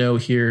will know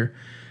here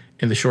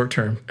in the short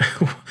term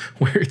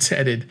where it's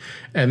headed.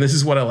 And this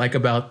is what I like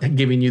about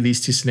giving you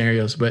these two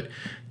scenarios. But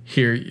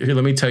here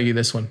let me tell you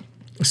this one.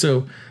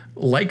 So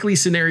likely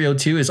scenario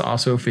 2 is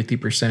also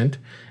 50%.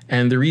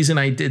 And the reason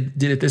I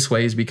did it this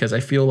way is because I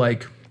feel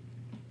like,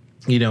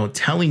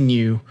 telling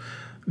you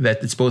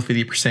that it's both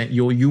 50%,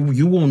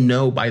 you will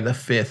know by the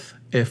 5th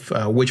if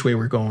which way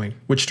we're going,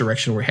 which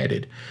direction we're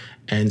headed.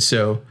 And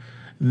so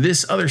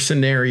this other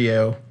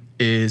scenario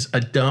is a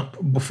dump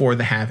before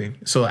the halving.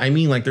 So I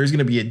mean, like, there's going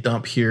to be a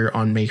dump here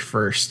on May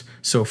 1st.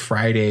 So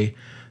Friday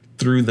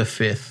through the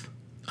 5th,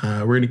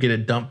 we're going to get a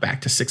dump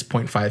back to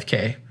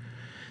 6.5K.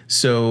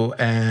 So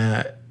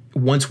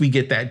once we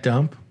get that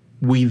dump,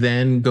 we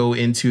then go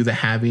into the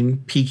halving,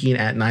 peaking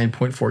at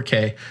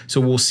 9.4K.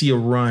 So we'll see a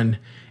run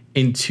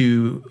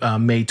into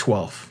May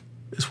 12th,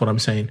 is what I'm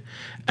saying.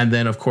 And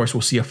then, of course,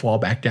 we'll see a fall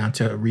back down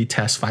to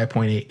retest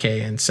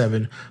 5.8K and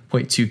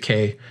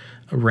 7.2K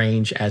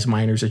range as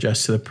miners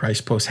adjust to the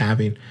price post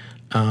halving.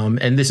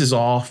 And this is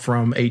all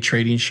from a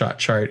trading shot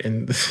chart.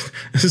 And this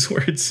is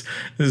where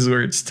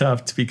it's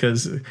tough,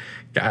 because,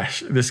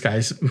 gosh, this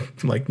guy's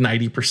like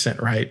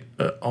 90% right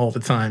all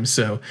the time.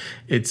 So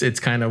it's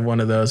kind of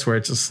one of those where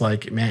it's just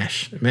like,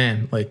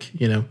 man, like,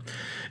 you know,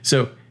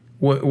 so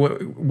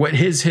what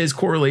his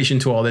correlation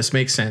to all this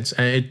makes sense.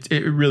 And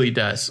it really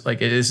does.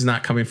 Like, it is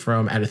not coming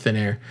from out of thin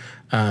air.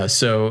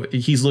 So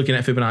he's looking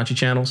at Fibonacci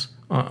channels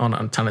on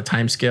a ton of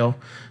time scale.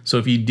 So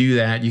if you do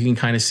that, you can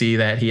kind of see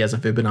that he has a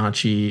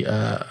Fibonacci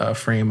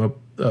frame of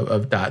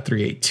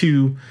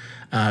 .382.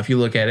 If you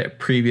look at it,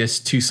 previous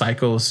 2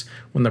 cycles,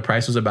 when the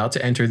price was about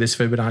to enter this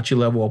Fibonacci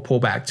level, a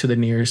pullback to the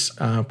nearest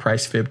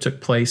price fib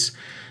took place.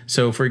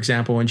 So, for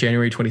example, in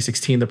January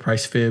 2016, the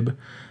price fib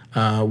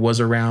was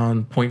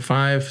around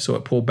 0.5, so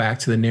it pulled back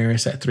to the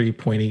nearest at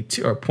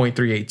 3.82 or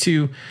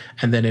 0.382,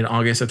 and then in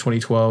August of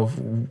 2012,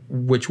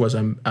 which was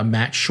a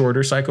match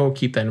shorter cycle,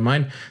 keep that in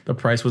mind, the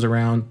price was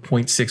around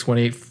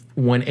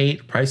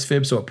 0.618 price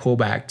fib, so it pulled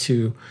back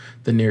to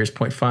the nearest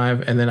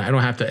 0.5, and then I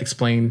don't have to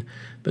explain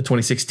the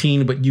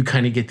 2016, but you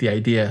kind of get the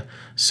idea.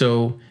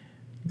 So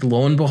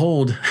lo and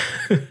behold,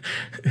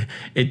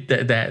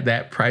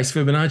 that price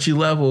Fibonacci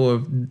level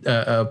of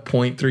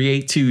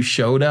 0.382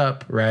 showed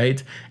up,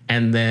 right?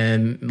 And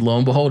then lo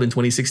and behold, in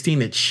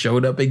 2016, it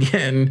showed up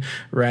again,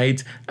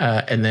 right?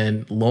 And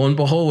then lo and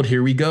behold,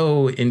 here we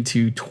go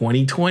into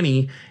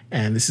 2020.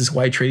 And this is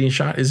why trading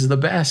shot is the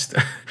best.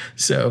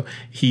 So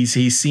he's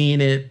seeing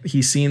it.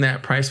 He's seeing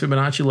that price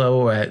Fibonacci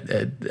level at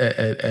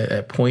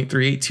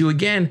 0.382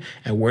 again.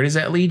 And where does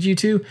that lead you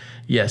to?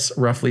 Yes,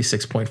 roughly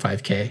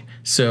 6.5K.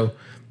 So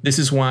this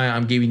is why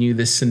I'm giving you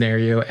this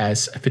scenario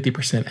as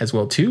 50% as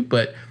well too.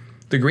 But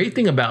the great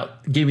thing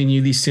about giving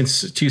you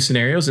these 2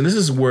 scenarios, and this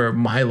is where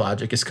my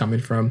logic is coming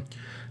from,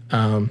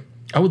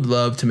 I would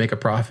love to make a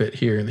profit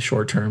here in the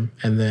short term,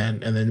 and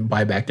then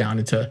buy back down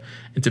into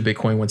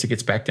Bitcoin once it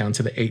gets back down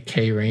to the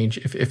 8K range.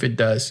 If it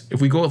does,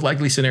 if we go with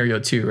likely scenario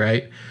 2,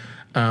 right?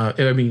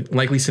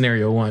 Likely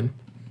scenario 1.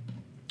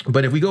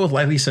 But if we go with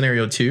likely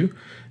scenario 2,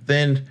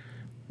 then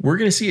we're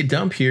going to see a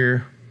dump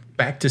here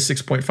back to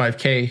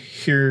 6.5K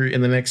here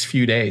in the next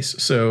few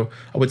days. So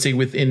I would say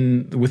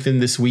within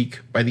this week,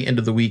 by the end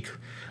of the week,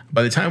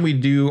 by the time we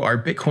do our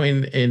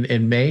Bitcoin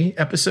in May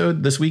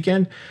episode this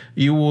weekend,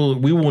 we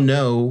will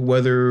know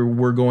whether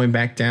we're going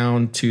back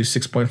down to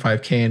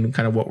 6.5K and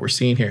kind of what we're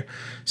seeing here.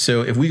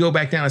 So if we go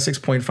back down to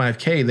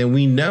 6.5K, then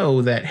we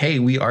know that, hey,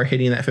 we are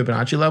hitting that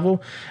Fibonacci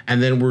level,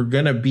 and then we're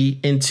gonna be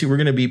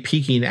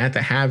peaking at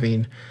the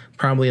halving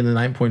probably in the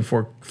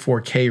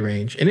 9.44K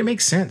range. And it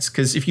makes sense,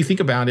 because if you think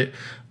about it,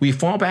 we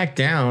fall back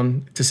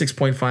down to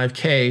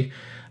 6.5K.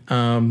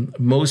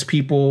 Most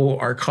people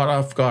are caught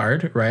off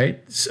guard,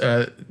 right?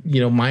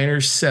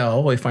 Miners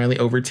sell. They finally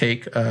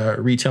overtake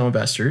retail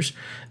investors.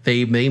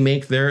 They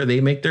make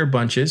their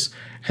bunches,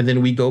 and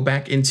then we go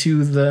back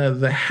into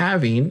the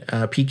halving,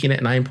 peaking at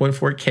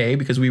 9.4K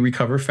because we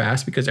recover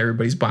fast because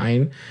everybody's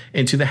buying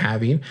into the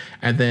halving,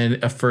 and then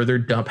a further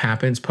dump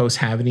happens post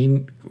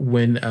halving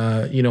when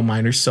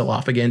miners sell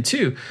off again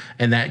too,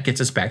 and that gets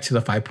us back to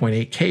the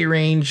 5.8K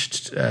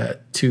range,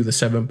 to the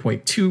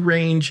 7.2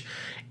 range.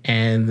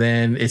 And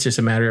then it's just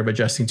a matter of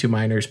adjusting to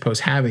miners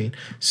post halving.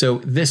 So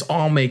this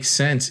all makes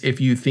sense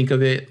if you think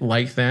of it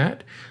like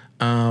that,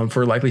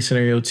 for likely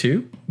scenario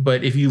 2.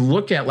 But if you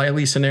look at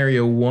likely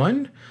scenario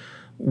 1,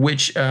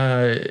 which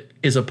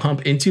is a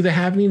pump into the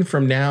halving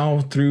from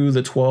now through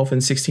the 12th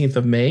and 16th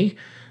of May,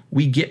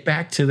 we get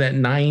back to that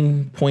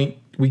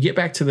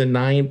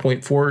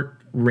 9.4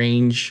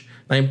 range,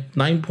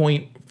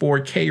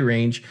 9.4K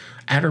range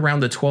at around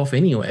the 12th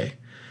anyway.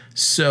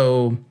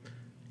 So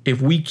if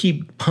we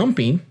keep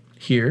pumping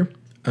here,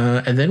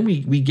 and then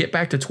we get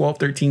back to 12,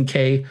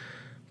 13K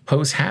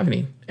post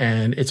halving,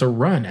 and it's a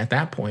run at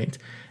that point,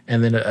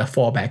 and then a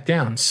fall back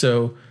down.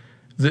 So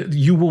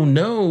you will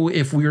know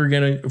if we're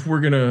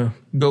gonna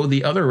go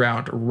the other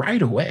route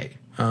right away.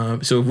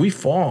 So if we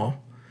fall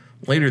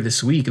later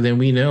this week, then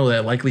we know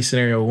that likely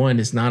scenario 1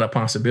 is not a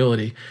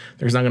possibility.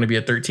 There's not going to be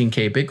a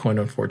 13K Bitcoin,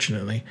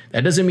 unfortunately.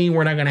 That doesn't mean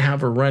we're not going to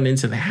have a run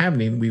into the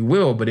halving. We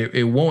will, but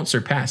it won't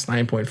surpass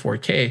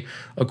 9.4K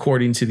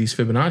according to these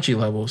Fibonacci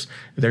levels.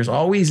 There's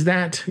always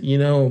that,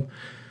 there's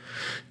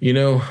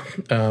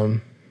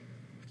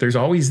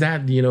always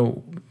that,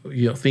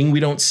 thing we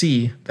don't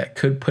see that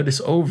could put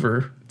us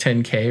over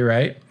 10K,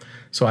 right?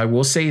 So I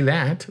will say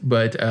that,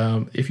 but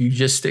if you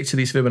just stick to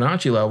these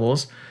Fibonacci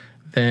levels,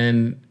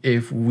 then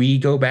if we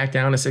go back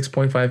down to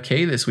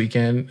 6.5K this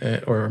weekend,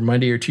 or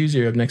Monday or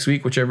Tuesday of next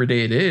week, whichever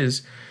day it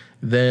is,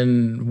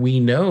 then we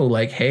know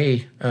like,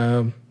 hey,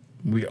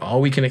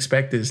 all we can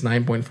expect is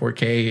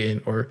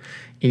 9.4K or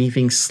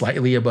anything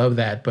slightly above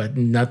that, but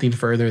nothing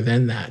further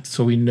than that.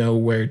 So we know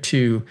where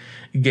to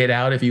get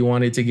out if you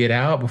wanted to get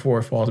out before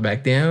it falls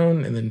back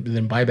down, and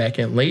then buy back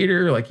in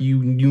later. Like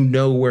you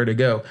know where to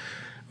go.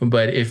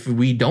 But if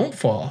we don't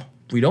fall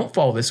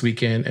this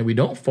weekend, and we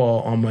don't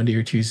fall on Monday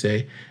or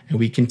Tuesday, and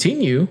we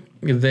continue,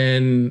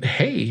 then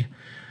hey,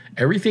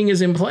 everything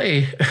is in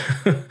play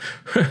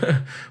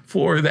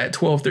for that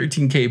 12,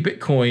 13K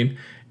Bitcoin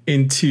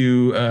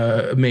into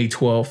May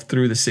 12th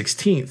through the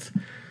 16th.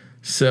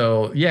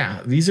 So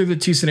yeah, these are the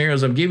two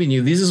scenarios I'm giving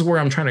you. This is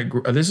where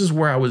this is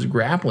where I was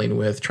grappling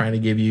with trying to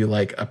give you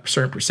like a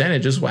certain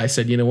percentage. This is why I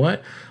said, you know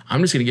what, I'm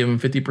just going to give them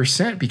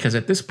 50%, because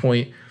at this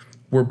point,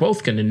 we're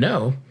both going to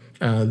know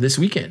this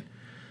weekend.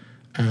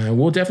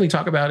 We'll definitely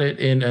talk about it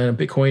in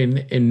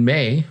Bitcoin in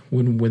May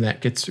when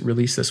that gets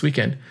released this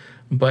weekend.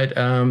 But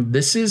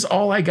this is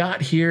all I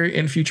got here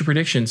in future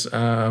predictions.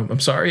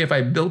 I'm sorry if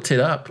I built it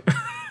up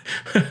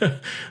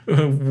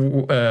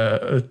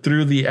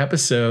through the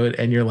episode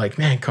and you're like,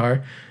 man,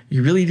 Car,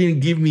 you really didn't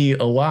give me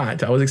a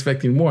lot. I was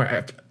expecting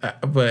more.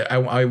 But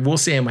I will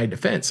say in my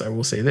defense, I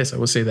will say this. I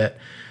will say that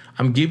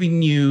I'm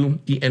giving you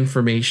the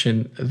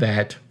information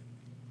that,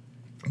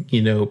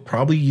 you know,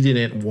 probably you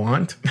didn't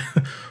want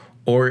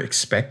or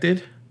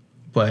expected,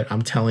 but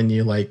I'm telling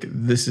you, like,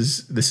 this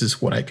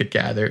is what I could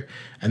gather,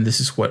 and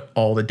this is what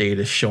all the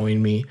data is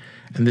showing me,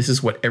 and this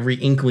is what every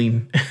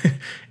inkling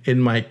in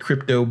my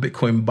crypto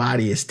Bitcoin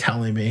body is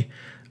telling me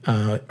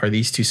are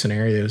these two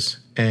scenarios.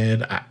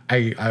 And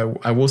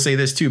I will say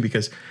this too,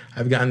 because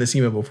I've gotten this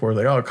email before,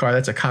 like, oh, Car,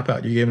 that's a cop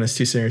out. You're giving us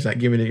two scenarios,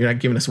 you're not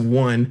giving us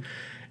one.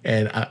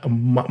 And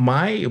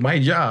my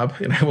job,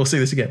 and I will say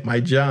this again,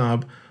 my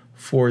job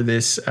for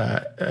this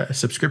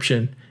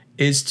subscription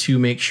is to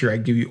make sure I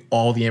give you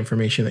all the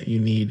information that you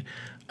need.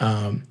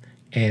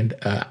 And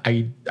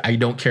I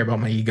don't care about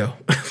my ego.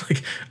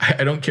 Like,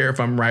 I don't care if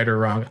I'm right or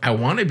wrong. I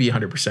want to be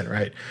 100%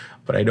 right,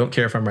 but I don't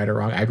care if I'm right or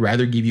wrong. I'd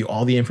rather give you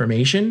all the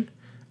information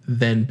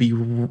than be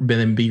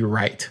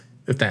right,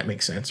 if that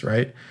makes sense,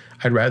 right?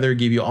 I'd rather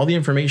give you all the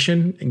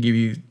information and give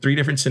you 3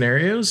 different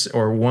scenarios,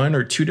 or 1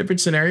 or 2 different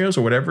scenarios,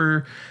 or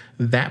whatever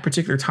that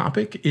particular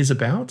topic is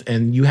about,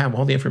 and you have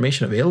all the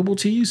information available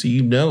to you, so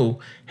you know,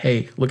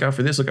 hey, look out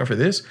for this, look out for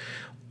this.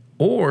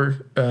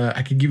 Or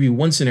I could give you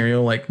one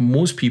scenario like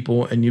most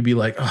people, and you'd be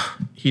like, oh,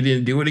 he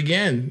didn't do it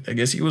again. I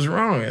guess he was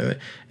wrong. And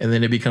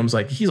then it becomes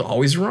like, he's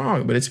always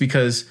wrong. But it's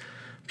because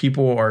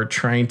people are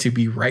trying to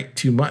be right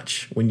too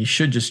much, when you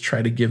should just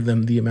try to give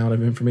them the amount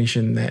of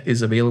information that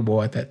is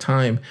available at that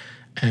time,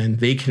 and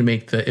they can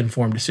make the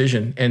informed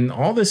decision. And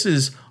all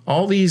these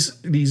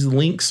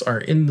links are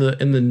in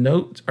the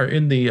note, are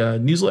in the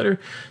newsletter.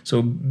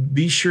 So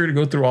be sure to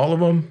go through all of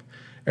them.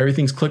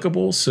 Everything's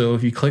clickable. So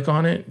if you click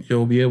on it,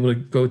 you'll be able to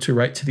go to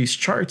right to these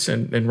charts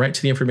and right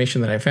to the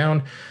information that I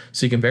found,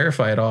 so you can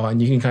verify it all,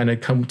 and you can kind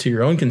of come to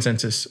your own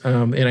consensus.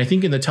 And I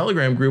think in the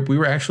Telegram group, we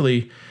were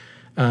actually,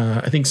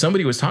 I think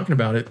somebody was talking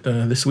about it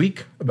this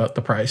week, about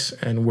the price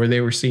and where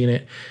they were seeing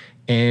it.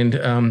 And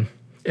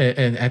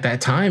at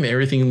that time,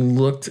 everything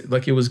looked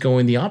like it was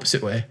going the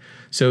opposite way.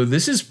 So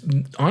this is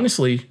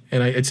honestly,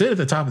 and I said at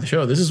the top of the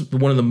show, this is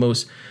one of the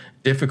most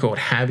difficult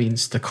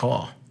halvings to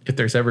call. If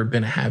there's ever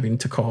been a halving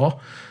to call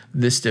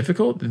this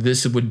difficult,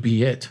 this would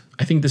be it.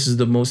 I think this is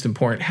the most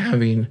important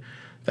halving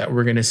that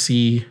we're going to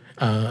see,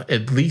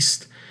 at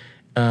least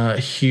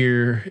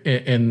here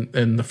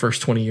in the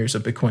first 20 years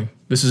of Bitcoin.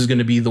 This is going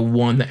to be the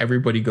one that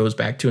everybody goes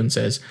back to and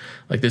says,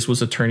 like, this was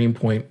a turning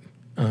point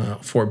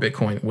for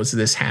Bitcoin, was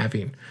this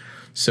halving.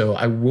 So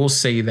I will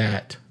say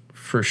that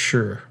for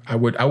sure. I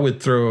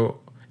would throw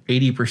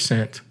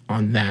 80%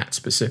 on that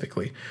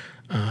specifically.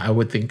 I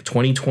would think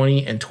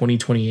 2020 and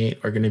 2028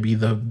 are going to be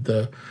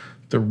the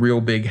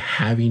real big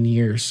halving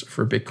years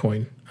for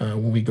Bitcoin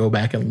when we go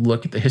back and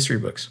look at the history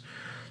books.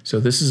 So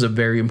this is a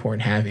very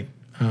important halving.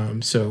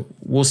 So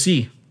we'll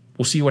see.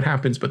 We'll see what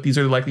happens. But these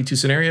are the likely 2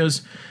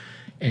 scenarios.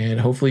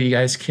 And hopefully you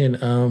guys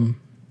can,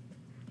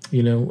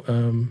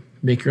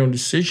 make your own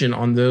decision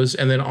on those.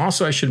 And then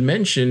also I should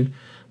mention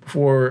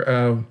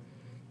before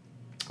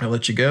I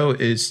let you go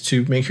is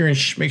to make sure and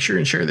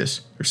share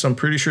this. I'm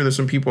pretty sure there's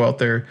some people out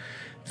there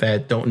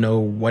that don't know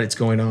what is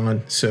going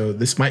on. So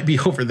this might be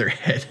over their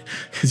head,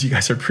 because you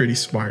guys are pretty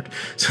smart.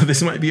 So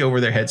this might be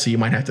over their head. So you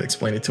might have to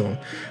explain it to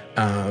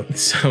them.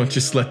 So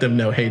just let them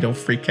know, hey, don't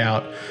freak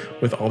out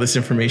with all this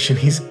information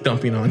he's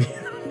dumping on you.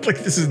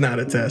 Like, this is not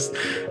a test.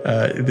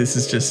 This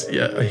is just,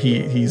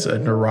 he's a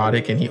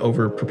neurotic and he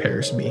over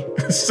prepares me.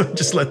 So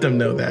just let them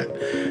know that.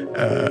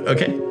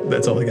 Okay,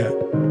 that's all I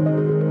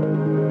got.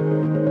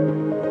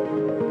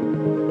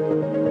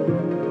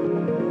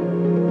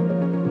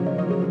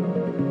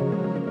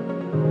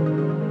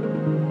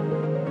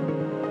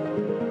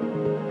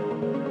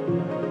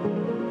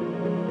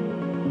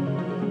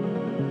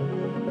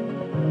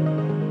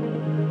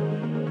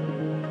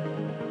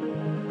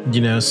 You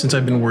know, since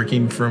I've been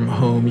working from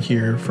home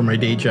here for my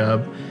day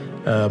job,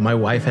 My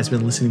wife has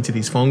been listening to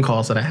these phone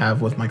calls that I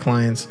have with my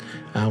clients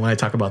when I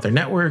talk about their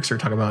networks or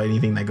talk about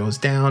anything that goes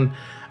down.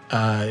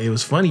 It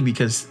was funny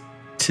because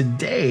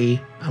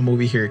today I'm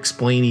over here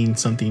explaining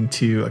something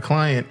to a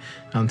client.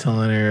 I'm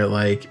telling her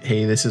like,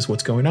 hey, this is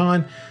what's going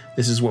on.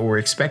 This is what we're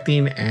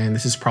expecting, and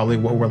this is probably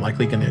what we're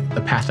likely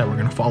the path that we're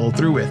gonna follow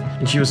through with.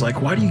 And she was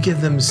like, why do you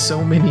give them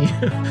so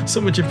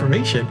much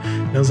information?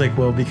 And I was like,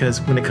 well,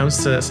 because when it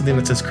comes to something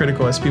that's as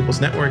critical as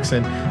people's networks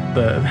and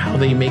how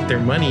they make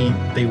their money,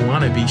 they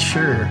wanna be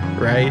sure,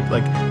 right?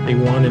 Like they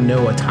wanna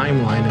know a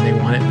timeline and they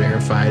want it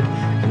verified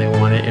and they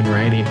want it in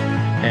writing.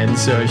 And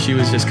so she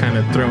was just kind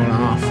of thrown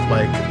off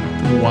like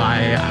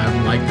why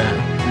I'm like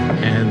that.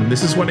 And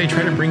this is what I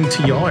try to bring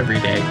to y'all every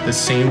day. The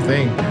same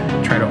thing.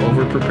 Try to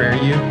over prepare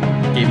you,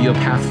 give you a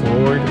path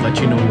forward, let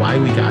you know why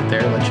we got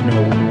there, let you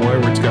know where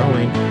it's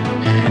going,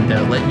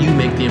 and let you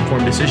make the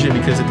informed decision.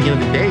 Because at the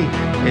end of the day,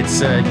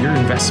 it's your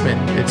investment.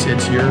 It's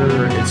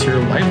your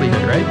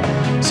livelihood,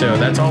 right? So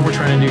that's all we're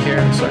trying to do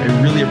here. So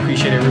I really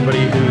appreciate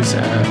everybody who's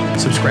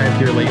subscribed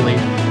here lately.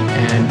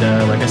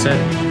 And like I said,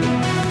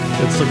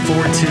 let's look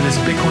forward to this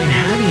Bitcoin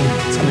halving.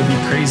 It's going to be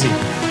crazy.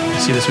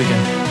 See you this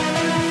weekend.